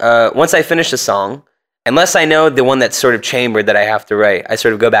is, once I finish a song, unless I know the one that's sort of chambered that I have to write, I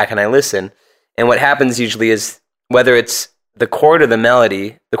sort of go back and I listen. And what happens usually is, whether it's the chord or the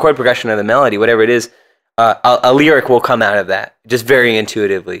melody, the chord progression or the melody, whatever it is, a lyric will come out of that, just very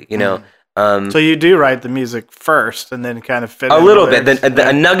intuitively, you know. So you do write the music first and then kind of fit a little bit.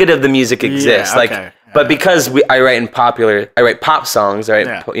 A nugget of the music exists, but because I write pop songs,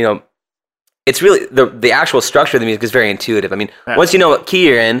 right? You know, it's really the actual structure of the music is very intuitive. I mean, once you know what key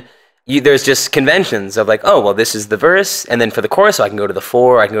you're in, there's just conventions of like, oh, well, this is the verse, and then for the chorus, so I can go to the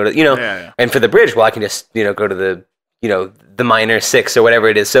 4, I can go to, you know, and for the bridge, well, I can just, you know, go to the, you know, the minor 6 or whatever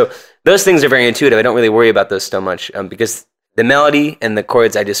it is. So those things are very intuitive. I don't really worry about those so much because the melody and the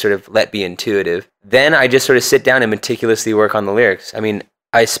chords I just sort of let be intuitive. Then I just sort of sit down and meticulously work on the lyrics. I mean,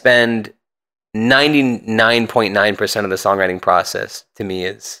 I spend 99.9% of the songwriting process to me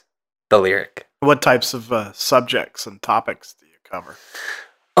is the lyric. What types of subjects and topics do you cover?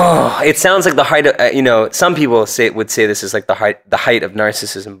 Oh, it sounds like the height of, you know, some people would say this is like the height of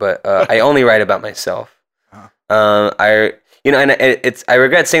narcissism, but I only write about myself. I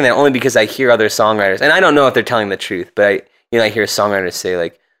regret saying that only because I hear other songwriters, and I don't know if they're telling the truth, but I hear songwriters say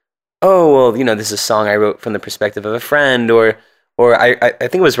like, oh, well, you know, this is a song I wrote from the perspective of a friend, or I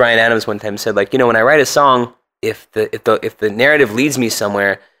think it was Ryan Adams one time said like, you know, when I write a song, if the narrative leads me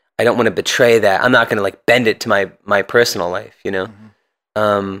somewhere, I don't want to betray that. I'm not going to like bend it to my personal life, you know.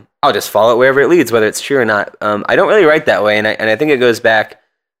 I'll just follow it wherever it leads, whether it's true or not. I don't really write that way, and I think it goes back.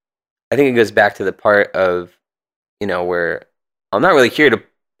 I think it goes back to the part of, you know, where I'm not really here to.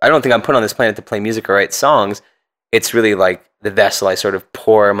 I don't think I'm put on this planet to play music or write songs. It's really like the vessel I sort of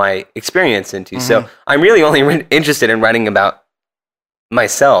pour my experience into. So I'm really only interested in writing about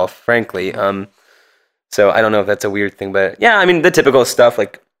myself, frankly. So I don't know if that's a weird thing, but yeah, I mean the typical stuff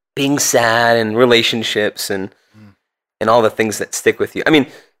like being sad and relationships and all the things that stick with you. I mean,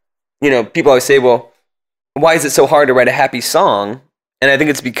 you know, people always say, well, why is it so hard to write a happy song? And I think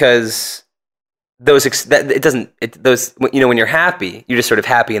it's because when you're happy, you're just sort of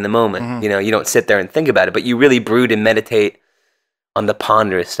happy in the moment. You know, you don't sit there and think about it, but you really brood and meditate on the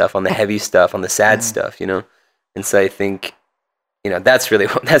ponderous stuff, on the heavy stuff, on the sad stuff, you know? And so I think, you know, that's really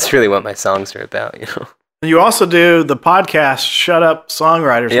what my songs are about, you know? You also do the podcast Shut Up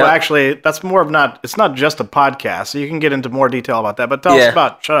Songwriters. Yep. Well, actually, that's more of it's not just a podcast, so you can get into more detail about that. But tell us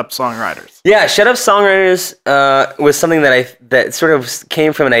about Shut Up Songwriters. Yeah, Shut Up Songwriters was something that sort of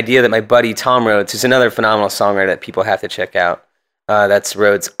came from an idea that my buddy Tom Rhodes, who's another phenomenal songwriter that people have to check out. That's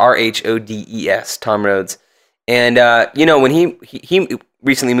Rhodes, Rhodes, Tom Rhodes. And, when he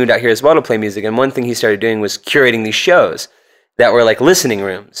recently moved out here as well to play music, and one thing he started doing was curating these shows that were like listening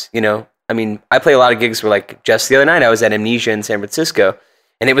rooms, I mean, I play a lot of gigs where, like, just the other night I was at Amnesia in San Francisco,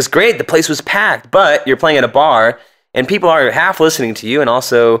 and it was great. The place was packed, but you're playing at a bar, and people are half listening to you and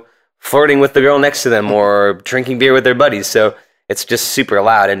also flirting with the girl next to them or drinking beer with their buddies. So it's just super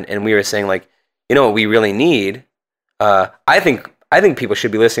loud, and we were saying, like, what we really need? I think people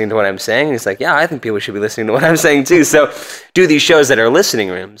should be listening to what I'm saying. And he's like, yeah, I think people should be listening to what I'm saying too. So do these shows that are listening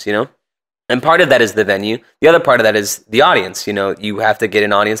rooms, And part of that is the venue. The other part of that is the audience. You have to get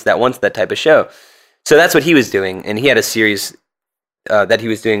an audience that wants that type of show. So that's what he was doing. And he had a series that he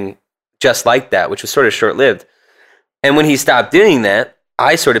was doing just like that, which was sort of short-lived. And when he stopped doing that,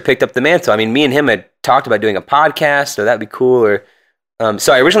 I sort of picked up the mantle. I mean, me and him had talked about doing a podcast, or that'd be cool. Or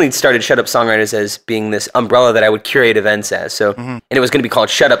so I originally started Shut Up Songwriters as being this umbrella that I would curate events as. So, and it was going to be called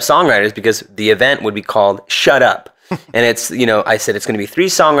Shut Up Songwriters because the event would be called Shut Up. And it's, I said it's going to be 3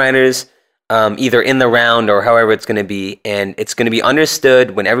 songwriters, either in the round or however it's going to be, and it's going to be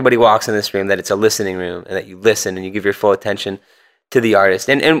understood when everybody walks in this room that it's a listening room and that you listen and you give your full attention to the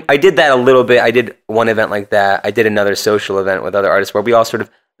artist. And I did that a little bit. I did one event like that. I did another social event with other artists where we all sort of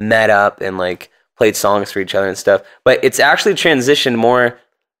met up and like played songs for each other and stuff. But it's actually transitioned more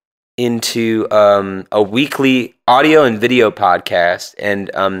into a weekly audio and video podcast,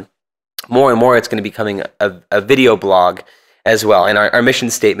 and more and more it's going to be becoming a video blog as well. And our mission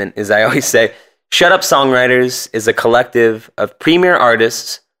statement is, I always say, Shut Up Songwriters is a collective of premier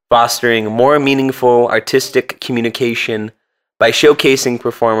artists fostering more meaningful artistic communication by showcasing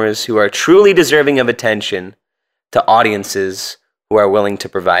performers who are truly deserving of attention to audiences who are willing to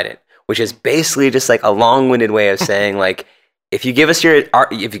provide it. Which is basically just like a long-winded way of saying, like, if you give us your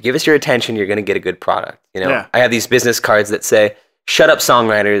attention, you're going to get a good product. I have these business cards that say, "Shut Up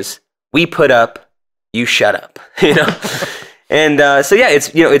Songwriters, we put up, you shut up." And so yeah,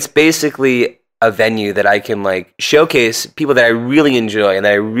 it's basically a venue that I can like showcase people that I really enjoy and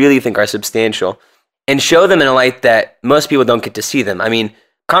that I really think are substantial, and show them in a light that most people don't get to see them. I mean,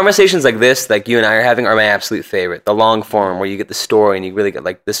 conversations like this, like you and I are having, are my absolute favorite. The long form where you get the story and you really get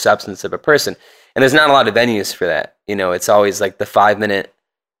like the substance of a person. And there's not a lot of venues for that. It's always like the 5-minute,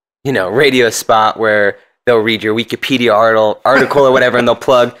 radio spot where they'll read your Wikipedia article or whatever, and they'll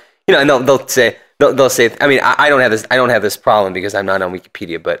plug, and they'll say, I mean, I don't have this problem because I'm not on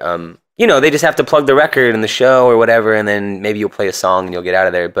Wikipedia, but they just have to plug the record and the show or whatever, and then maybe you'll play a song and you'll get out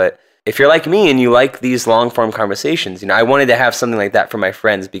of there. But if you're like me and you like these long form conversations, I wanted to have something like that for my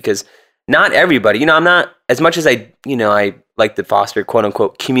friends, because not everybody, I'm not, as much as I like to foster quote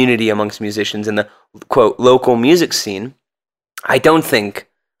unquote community amongst musicians in the quote local music scene, I don't think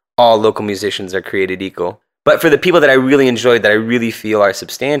all local musicians are created equal. But for the people that I really enjoyed, that I really feel are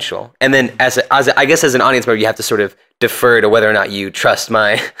substantial, and then as I guess as an audience member, you have to sort of defer to whether or not you trust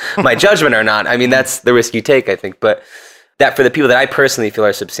my judgment or not. I mean, that's the risk you take, I think. But that for the people that I personally feel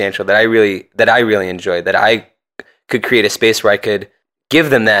are substantial, that I really enjoyed, that I could create a space where I could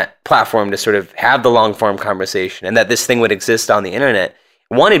give them that platform to sort of have the long form conversation, and that this thing would exist on the internet.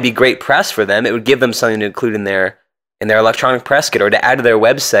 One, it'd be great press for them. It would give them something to include in their electronic press kit or to add to their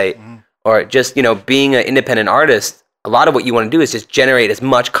website. Or just, being an independent artist, a lot of what you want to do is just generate as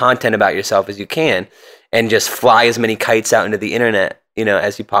much content about yourself as you can and just fly as many kites out into the internet,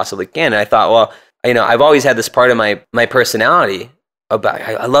 as you possibly can. And I thought, well, I've always had this part of my personality about,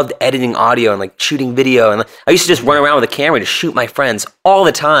 I loved editing audio and like shooting video. And I used to just run around with a camera to shoot my friends all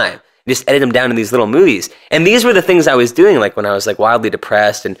the time. Just edit them down in these little movies. And these were the things I was doing, like when I was like wildly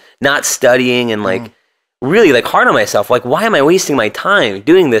depressed and not studying and like really like hard on myself. Like, why am I wasting my time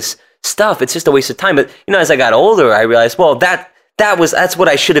doing this stuff? It's just a waste of time. But as I got older, I realized, well, that's what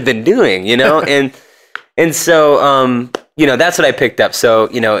I should have been doing, and so that's what I picked up. So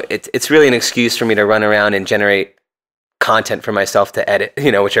it's really an excuse for me to run around and generate content for myself to edit,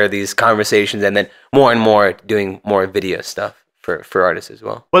 which are these conversations, and then more and more doing more video stuff for artists as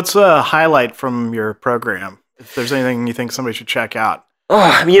well. What's a highlight from your program? If there's anything you think somebody should check out. Oh,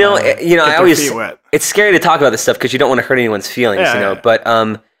 I always, it's scary to talk about this stuff because you don't want to hurt anyone's feelings, but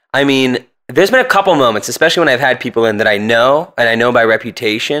I mean, there's been a couple moments, especially when I've had people in that I know, and I know by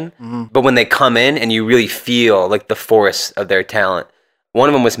reputation, but when they come in and you really feel like the force of their talent. One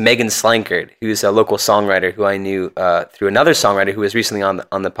of them was Megan Slankard, who's a local songwriter who I knew through another songwriter who was recently on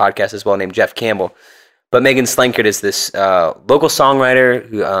the podcast as well, named Jeff Campbell. But Megan Slenkert is this local songwriter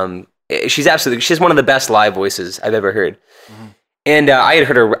who she has one of the best live voices I've ever heard. Mm-hmm. And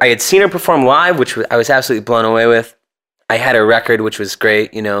I had seen her perform live, which I was absolutely blown away with. I had her record, which was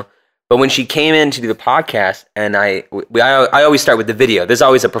great, But when she came in to do the podcast, and I always start with the video. There's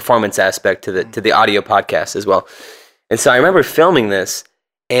always a performance aspect to the audio podcast as well. And so I remember filming this,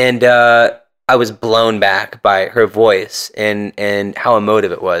 and I was blown back by her voice and how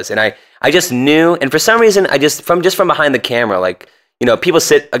emotive it was. And I just knew, and for some reason, from behind the camera, like, people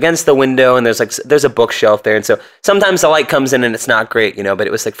sit against the window and there's a bookshelf there. And so sometimes the light comes in and it's not great, but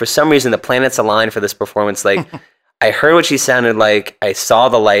it was like, for some reason, the planets aligned for this performance. Like, I heard what she sounded like. I saw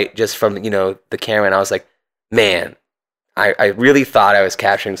the light just from, the camera, and I was like, man, I really thought I was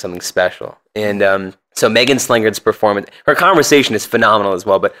capturing something special. And so Megan Slenkert's performance, her conversation is phenomenal as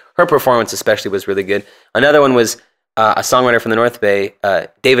well, but her performance especially was really good. Another one was a songwriter from the North Bay,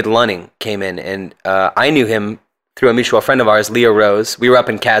 David Lunning, came in, and I knew him through a mutual friend of ours, Leah Rose. We were up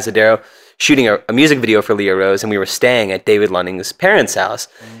in Cazadero shooting a music video for Leah Rose, and we were staying at David Lunning's parents' house.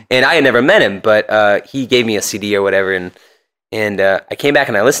 And I had never met him, but he gave me a CD or whatever, and I came back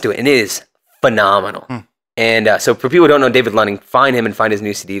and I listened to it, and it is phenomenal. And so for people who don't know David Lunning, find him and find his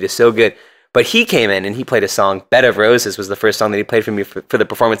new CD. It is so good. But he came in and he played a song. Bed of Roses was the first song that he played for me for the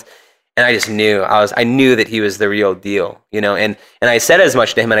performance. And I just knew, I knew that he was the real deal, and I said as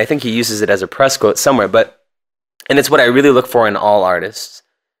much to him, and I think he uses it as a press quote somewhere, and it's what I really look for in all artists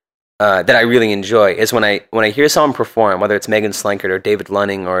that I really enjoy, is when I hear someone perform, whether it's Megan Slenkert or David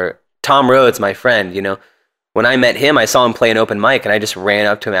Lunning or Tom Rhodes, my friend, when I met him, I saw him play an open mic, and I just ran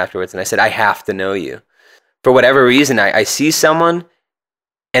up to him afterwards, and I said, I have to know you. For whatever reason, I see someone,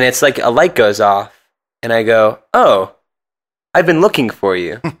 and it's like a light goes off, and I go, oh, I've been looking for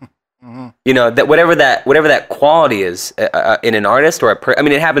you. That whatever that quality is in an artist or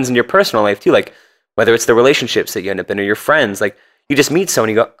it happens in your personal life too, like whether it's the relationships that you end up in or your friends, like you just meet someone,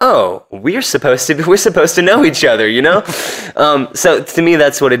 you go, oh, we're supposed to know each other, So to me,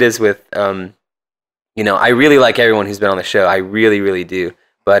 that's what it is with, I really like everyone who's been on the show. I really, really do.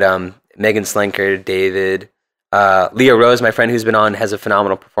 But Megan Slenkert, David, Leah Rose, my friend who's been on, has a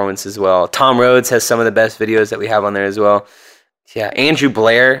phenomenal performance as well. Tom Rhodes has some of the best videos that we have on there as well. Yeah, Andrew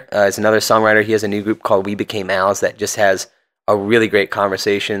Blair is another songwriter. He has a new group called We Became Owls that just has a really great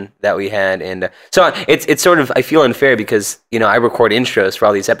conversation that we had. And so it's sort of, I feel unfair because, I record intros for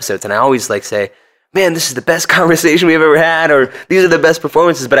all these episodes, and I always say, man, this is the best conversation we've ever had, or these are the best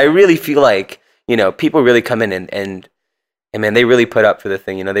performances. But I really feel like, people really come in and man, they really put up for the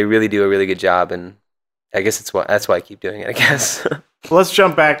thing. They really do a really good job. And I guess that's why I keep doing it, I guess. Well, let's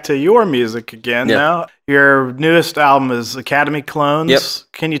jump back to your music again now. Your newest album is Academy Clones. Yep.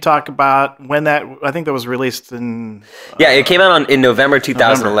 Can you talk about when I think that was released in... it came out in November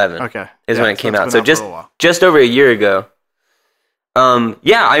 2011. Okay. Is when it came out. So just over a year ago.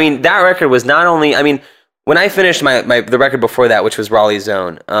 That record was not only... when I finished the record before that, which was Raleigh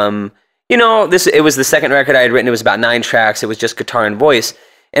Zone, it was the second record I had written. It was about 9 tracks. It was just guitar and voice.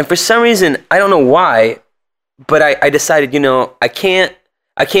 And for some reason, I don't know why, but I decided, I can't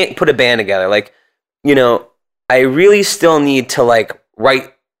put a band together. I really still need to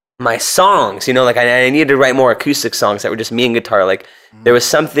write my songs, I needed to write more acoustic songs that were just me and guitar. There was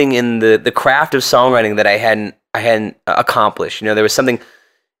something in the craft of songwriting that I hadn't accomplished. There was something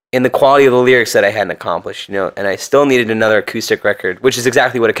in the quality of the lyrics that I hadn't accomplished, and I still needed another acoustic record, which is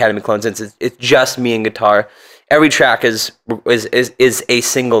exactly what Academy Clones is. It's just me and guitar. Every track is a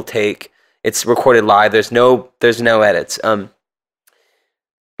single take. It's recorded live. There's no edits.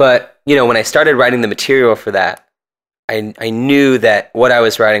 But when I started writing the material for that, I knew that what I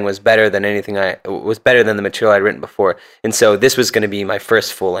was writing was better than the material I'd written before. And so this was going to be my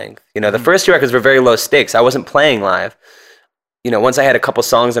first full length. The first 2 records were very low stakes. I wasn't playing live. Once I had a couple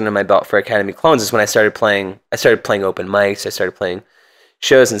songs under my belt for Academy Clones is when I started playing open mics. I started playing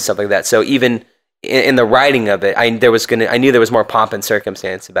shows and stuff like that. So even in the writing of it, I knew there was more pomp and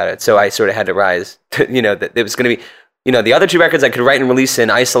circumstance about it. So I sort of had to rise, that it was going to be, the other 2 records I could write and release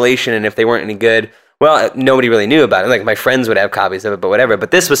in isolation. And if they weren't any good, well, nobody really knew about it. My friends would have copies of it, but whatever. But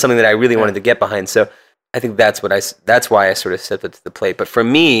this was something that I really wanted to get behind. So I think that's why I sort of stepped up to the plate. But for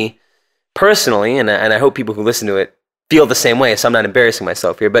me personally, and I hope people who listen to it feel the same way, so I'm not embarrassing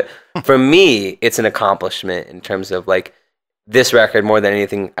myself here. But for me, it's an accomplishment in terms of this record, more than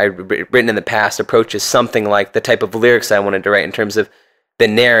anything I've written in the past, approaches something like the type of lyrics I wanted to write in terms of the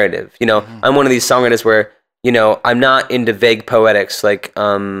narrative. I'm one of these songwriters where, I'm not into vague poetics,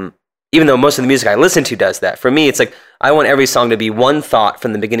 even though most of the music I listen to does that. For me, it's I want every song to be one thought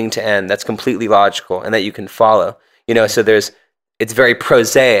from the beginning to end that's completely logical and that you can follow. So it's very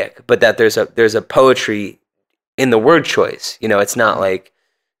prosaic, but that there's a poetry in the word choice. You know, it's not like,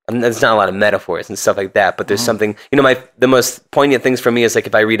 there's not a lot of metaphors and stuff like that, but there's something, you know, the most poignant things for me is like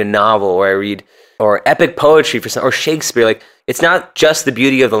if I read a novel or epic poetry or Shakespeare, like it's not just the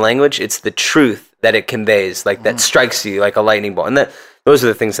beauty of the language, it's the truth that it conveys, like that strikes you like a lightning bolt. And those are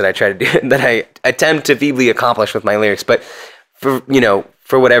the things that I try to do, that I attempt to feebly accomplish with my lyrics. But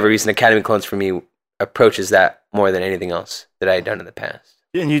for whatever reason, Academy Clones for me approaches that more than anything else that I had done in the past.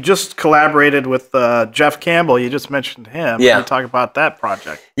 And you just collaborated with Jeff Campbell. You just mentioned him. Yeah. Can you talk about that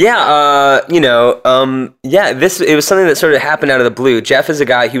project? Yeah, it was something that sort of happened out of the blue. Jeff is a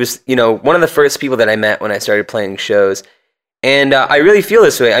guy, he was, one of the first people that I met when I started playing shows. And I really feel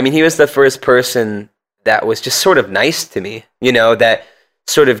this way. I mean, he was the first person that was just sort of nice to me, that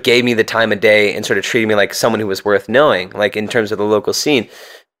sort of gave me the time of day and sort of treated me like someone who was worth knowing, like in terms of the local scene.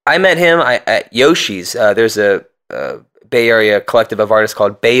 I met him at Yoshi's. There's a Bay Area collective of artists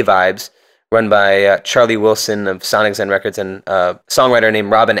called Bay Vibes, run by Charlie Wilson of Sonic Zen Records and a songwriter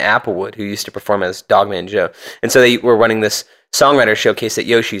named Robin Applewood, who used to perform as Dogman Joe. And so they were running this songwriter showcase at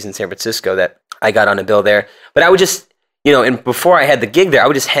Yoshi's in San Francisco that I got on a bill there. But I would just, and before I had the gig there, I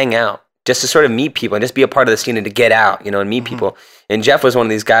would just hang out just to sort of meet people and just be a part of the scene and to get out, and meet people. And Jeff was one of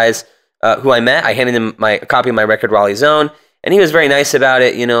these guys who I met. I handed him a copy of my record, Raleigh's Own. And he was very nice about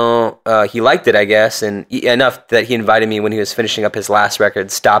it, he liked it, I guess, and enough that he invited me when he was finishing up his last record,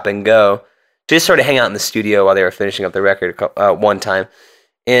 Stop and Go, to just sort of hang out in the studio while they were finishing up the record one time.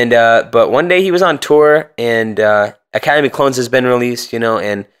 And but one day he was on tour, and Academy Clones has been released,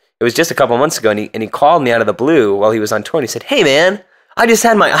 and it was just a couple months ago, and he called me out of the blue while he was on tour, and he said, "Hey, man, I just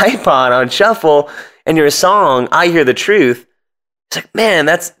had my iPod on shuffle, and your song, I Hear the Truth." It's like, man,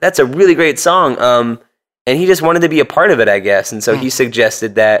 that's a really great song. And he just wanted to be a part of it, I guess. And so he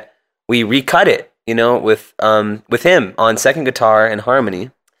suggested that we recut it, with him on second guitar and harmony.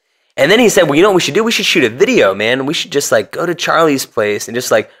 And then he said, well, you know what we should do? We should shoot a video, man. We should just go to Charlie's place and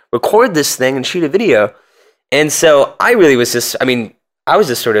just record this thing and shoot a video. And so I really was just, I was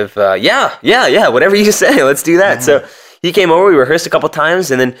just sort of, yeah, whatever you say, let's do that. So he came over, we rehearsed a couple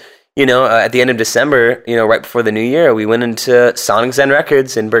times, and then, at the end of December, right before the new year, we went into Sonic Zen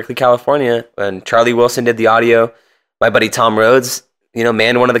Records in Berkeley, California, and Charlie Wilson did the audio. My buddy Tom Rhodes,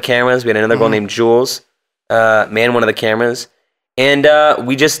 manned one of the cameras. We had another girl named Jules, manned one of the cameras. And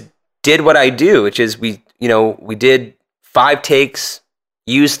we just did what I do, which is we did 5 takes,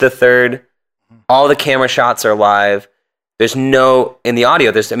 used the third. All the camera shots are live. There's no, in the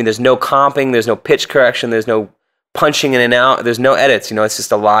audio, there's no comping, there's no pitch correction, there's no punching in and out, there's no edits, it's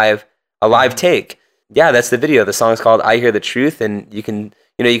just a live take. Yeah, that's the video. The song is called I Hear the Truth, and you can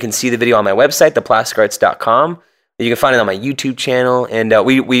see the video on my website, theplasticarts.com. You can find it on my YouTube channel, and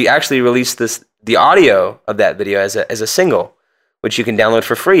we actually released the audio of that video as a single, which you can download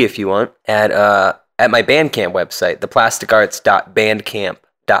for free if you want at my Bandcamp website,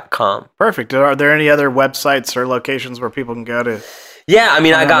 theplasticarts.bandcamp.com. Perfect. Are there any other websites or locations where people can go to? Yeah,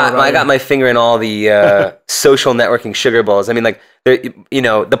 I got my finger in all the social networking sugar bowls.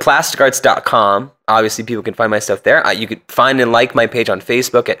 Theplasticarts.com. Obviously, people can find my stuff there. You could find and like my page on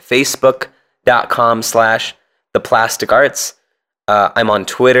Facebook at facebook.com/theplasticarts. I'm on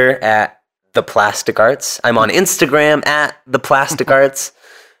Twitter at theplasticarts. I'm on Instagram at theplasticarts.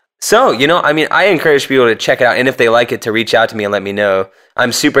 So, I encourage people to check it out, and if they like it, to reach out to me and let me know.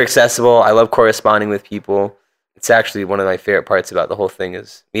 I'm super accessible. I love corresponding with people. It's actually one of my favorite parts about the whole thing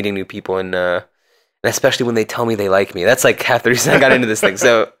is meeting new people, and especially when they tell me they like me. That's like half the reason I got into this thing.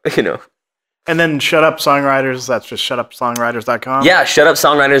 So, And then Shut Up Songwriters, that's just shutupsongwriters.com? Yeah,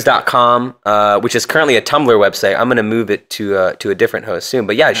 shutupsongwriters.com, which is currently a Tumblr website. I'm going to move it to a different host soon.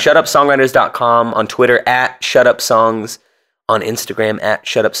 But yeah, shutupsongwriters.com, on Twitter at shutupsongs, on Instagram at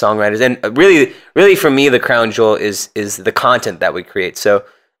shutupsongwriters. And really, really for me, the crown jewel is the content that we create. So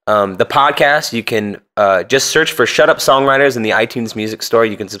the podcast, you can just search for Shut Up Songwriters in the iTunes Music Store.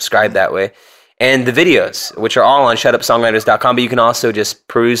 You can subscribe that way. And the videos, which are all on shutupsongwriters.com, but you can also just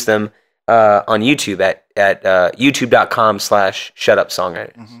peruse them on YouTube at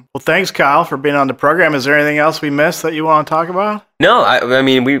youtube.com/shutupsongwriters. Well, thanks, Kyle, for being on the program. Is there anything else we missed that you want to talk about? No,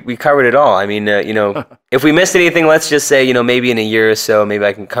 we covered it all. If we missed anything, let's just say, maybe in a year or so, maybe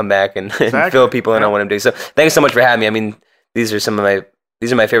I can come back and fill people in on what I'm doing. So thanks so much for having me. These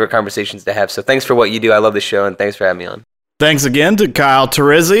are my favorite conversations to have. So thanks for what you do. I love the show, and thanks for having me on. Thanks again to Kyle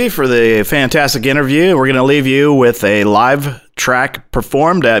Turizzi for the fantastic interview. We're going to leave you with a live track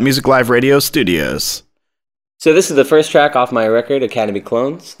performed at Music Live Radio Studios. So this is the first track off my record, Academy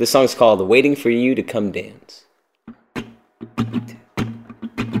Clones. This song's called Waiting for You to Come Dance. 1,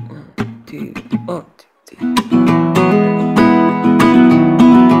 2, 1, 2, 3.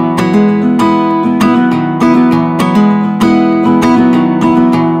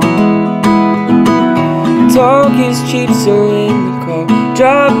 is cheap, so in the car,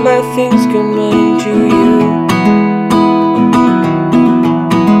 drop my things, come running to you.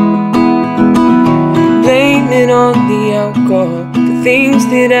 Blame it on the alcohol, the things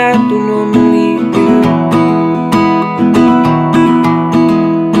that I don't normally do.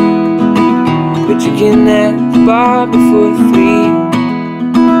 But you can at the bar before 3,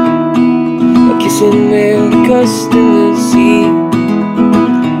 a kissing where the customers see.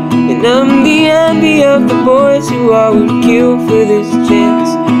 And I'm the envy of the boys who I would kill for this chance.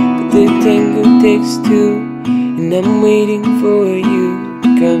 But the tango takes 2, and I'm waiting for you to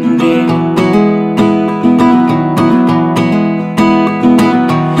come down.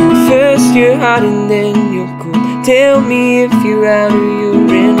 First you're hot and then you're cold. Tell me if you're out or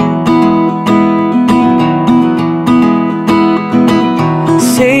you're in.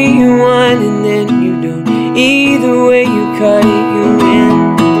 Say you want and then you don't. Either way you cut it, you're in.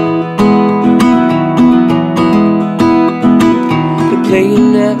 We're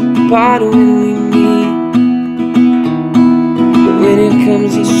playing up the bottle when we meet, but when it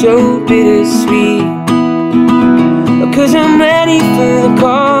comes it's so bittersweet. 'Cause I'm ready for the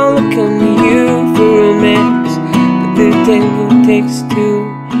call, I come to you for romance. But the tango takes 2,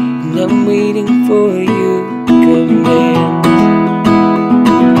 and I'm waiting for you to come dance.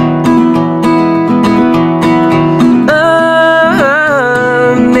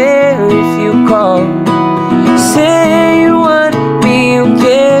 I'm there if you call. Say you want me, don't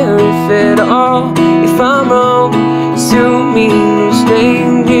care if at all. If I'm wrong, sue me, no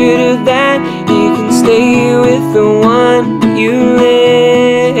stranger to that. You can stay with the one you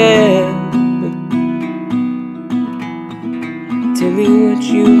live. Tell me what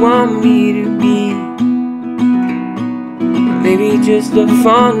you want me to be. Maybe just a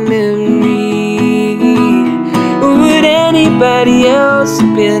fond memory. Or would anybody else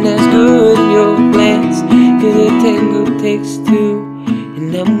have been as good in your plans? 'Cause a tango takes 2,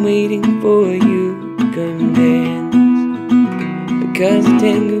 and I'm waiting for you to come dance. Because a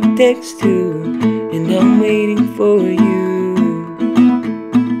tango takes 2, and I'm waiting for you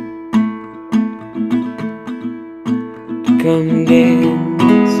to come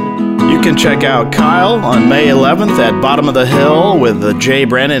dance. You can check out Kyle on May 11th at Bottom of the Hill with Jay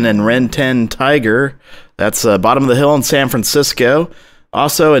Brennan and Ren 10 Tiger. That's Bottom of the Hill in San Francisco.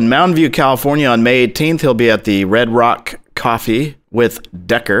 Also in Mountain View, California on May 18th, he'll be at the Red Rock Coffee with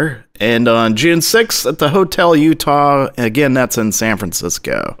Decker. And on June 6th at the Hotel Utah, again, that's in San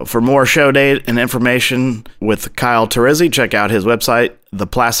Francisco. For more show date and information with Kyle Turizzi, check out his website,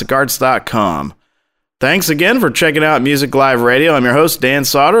 theplasticarts.com. Thanks again for checking out Music Live Radio. I'm your host, Dan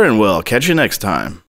Sauter, and we'll catch you next time.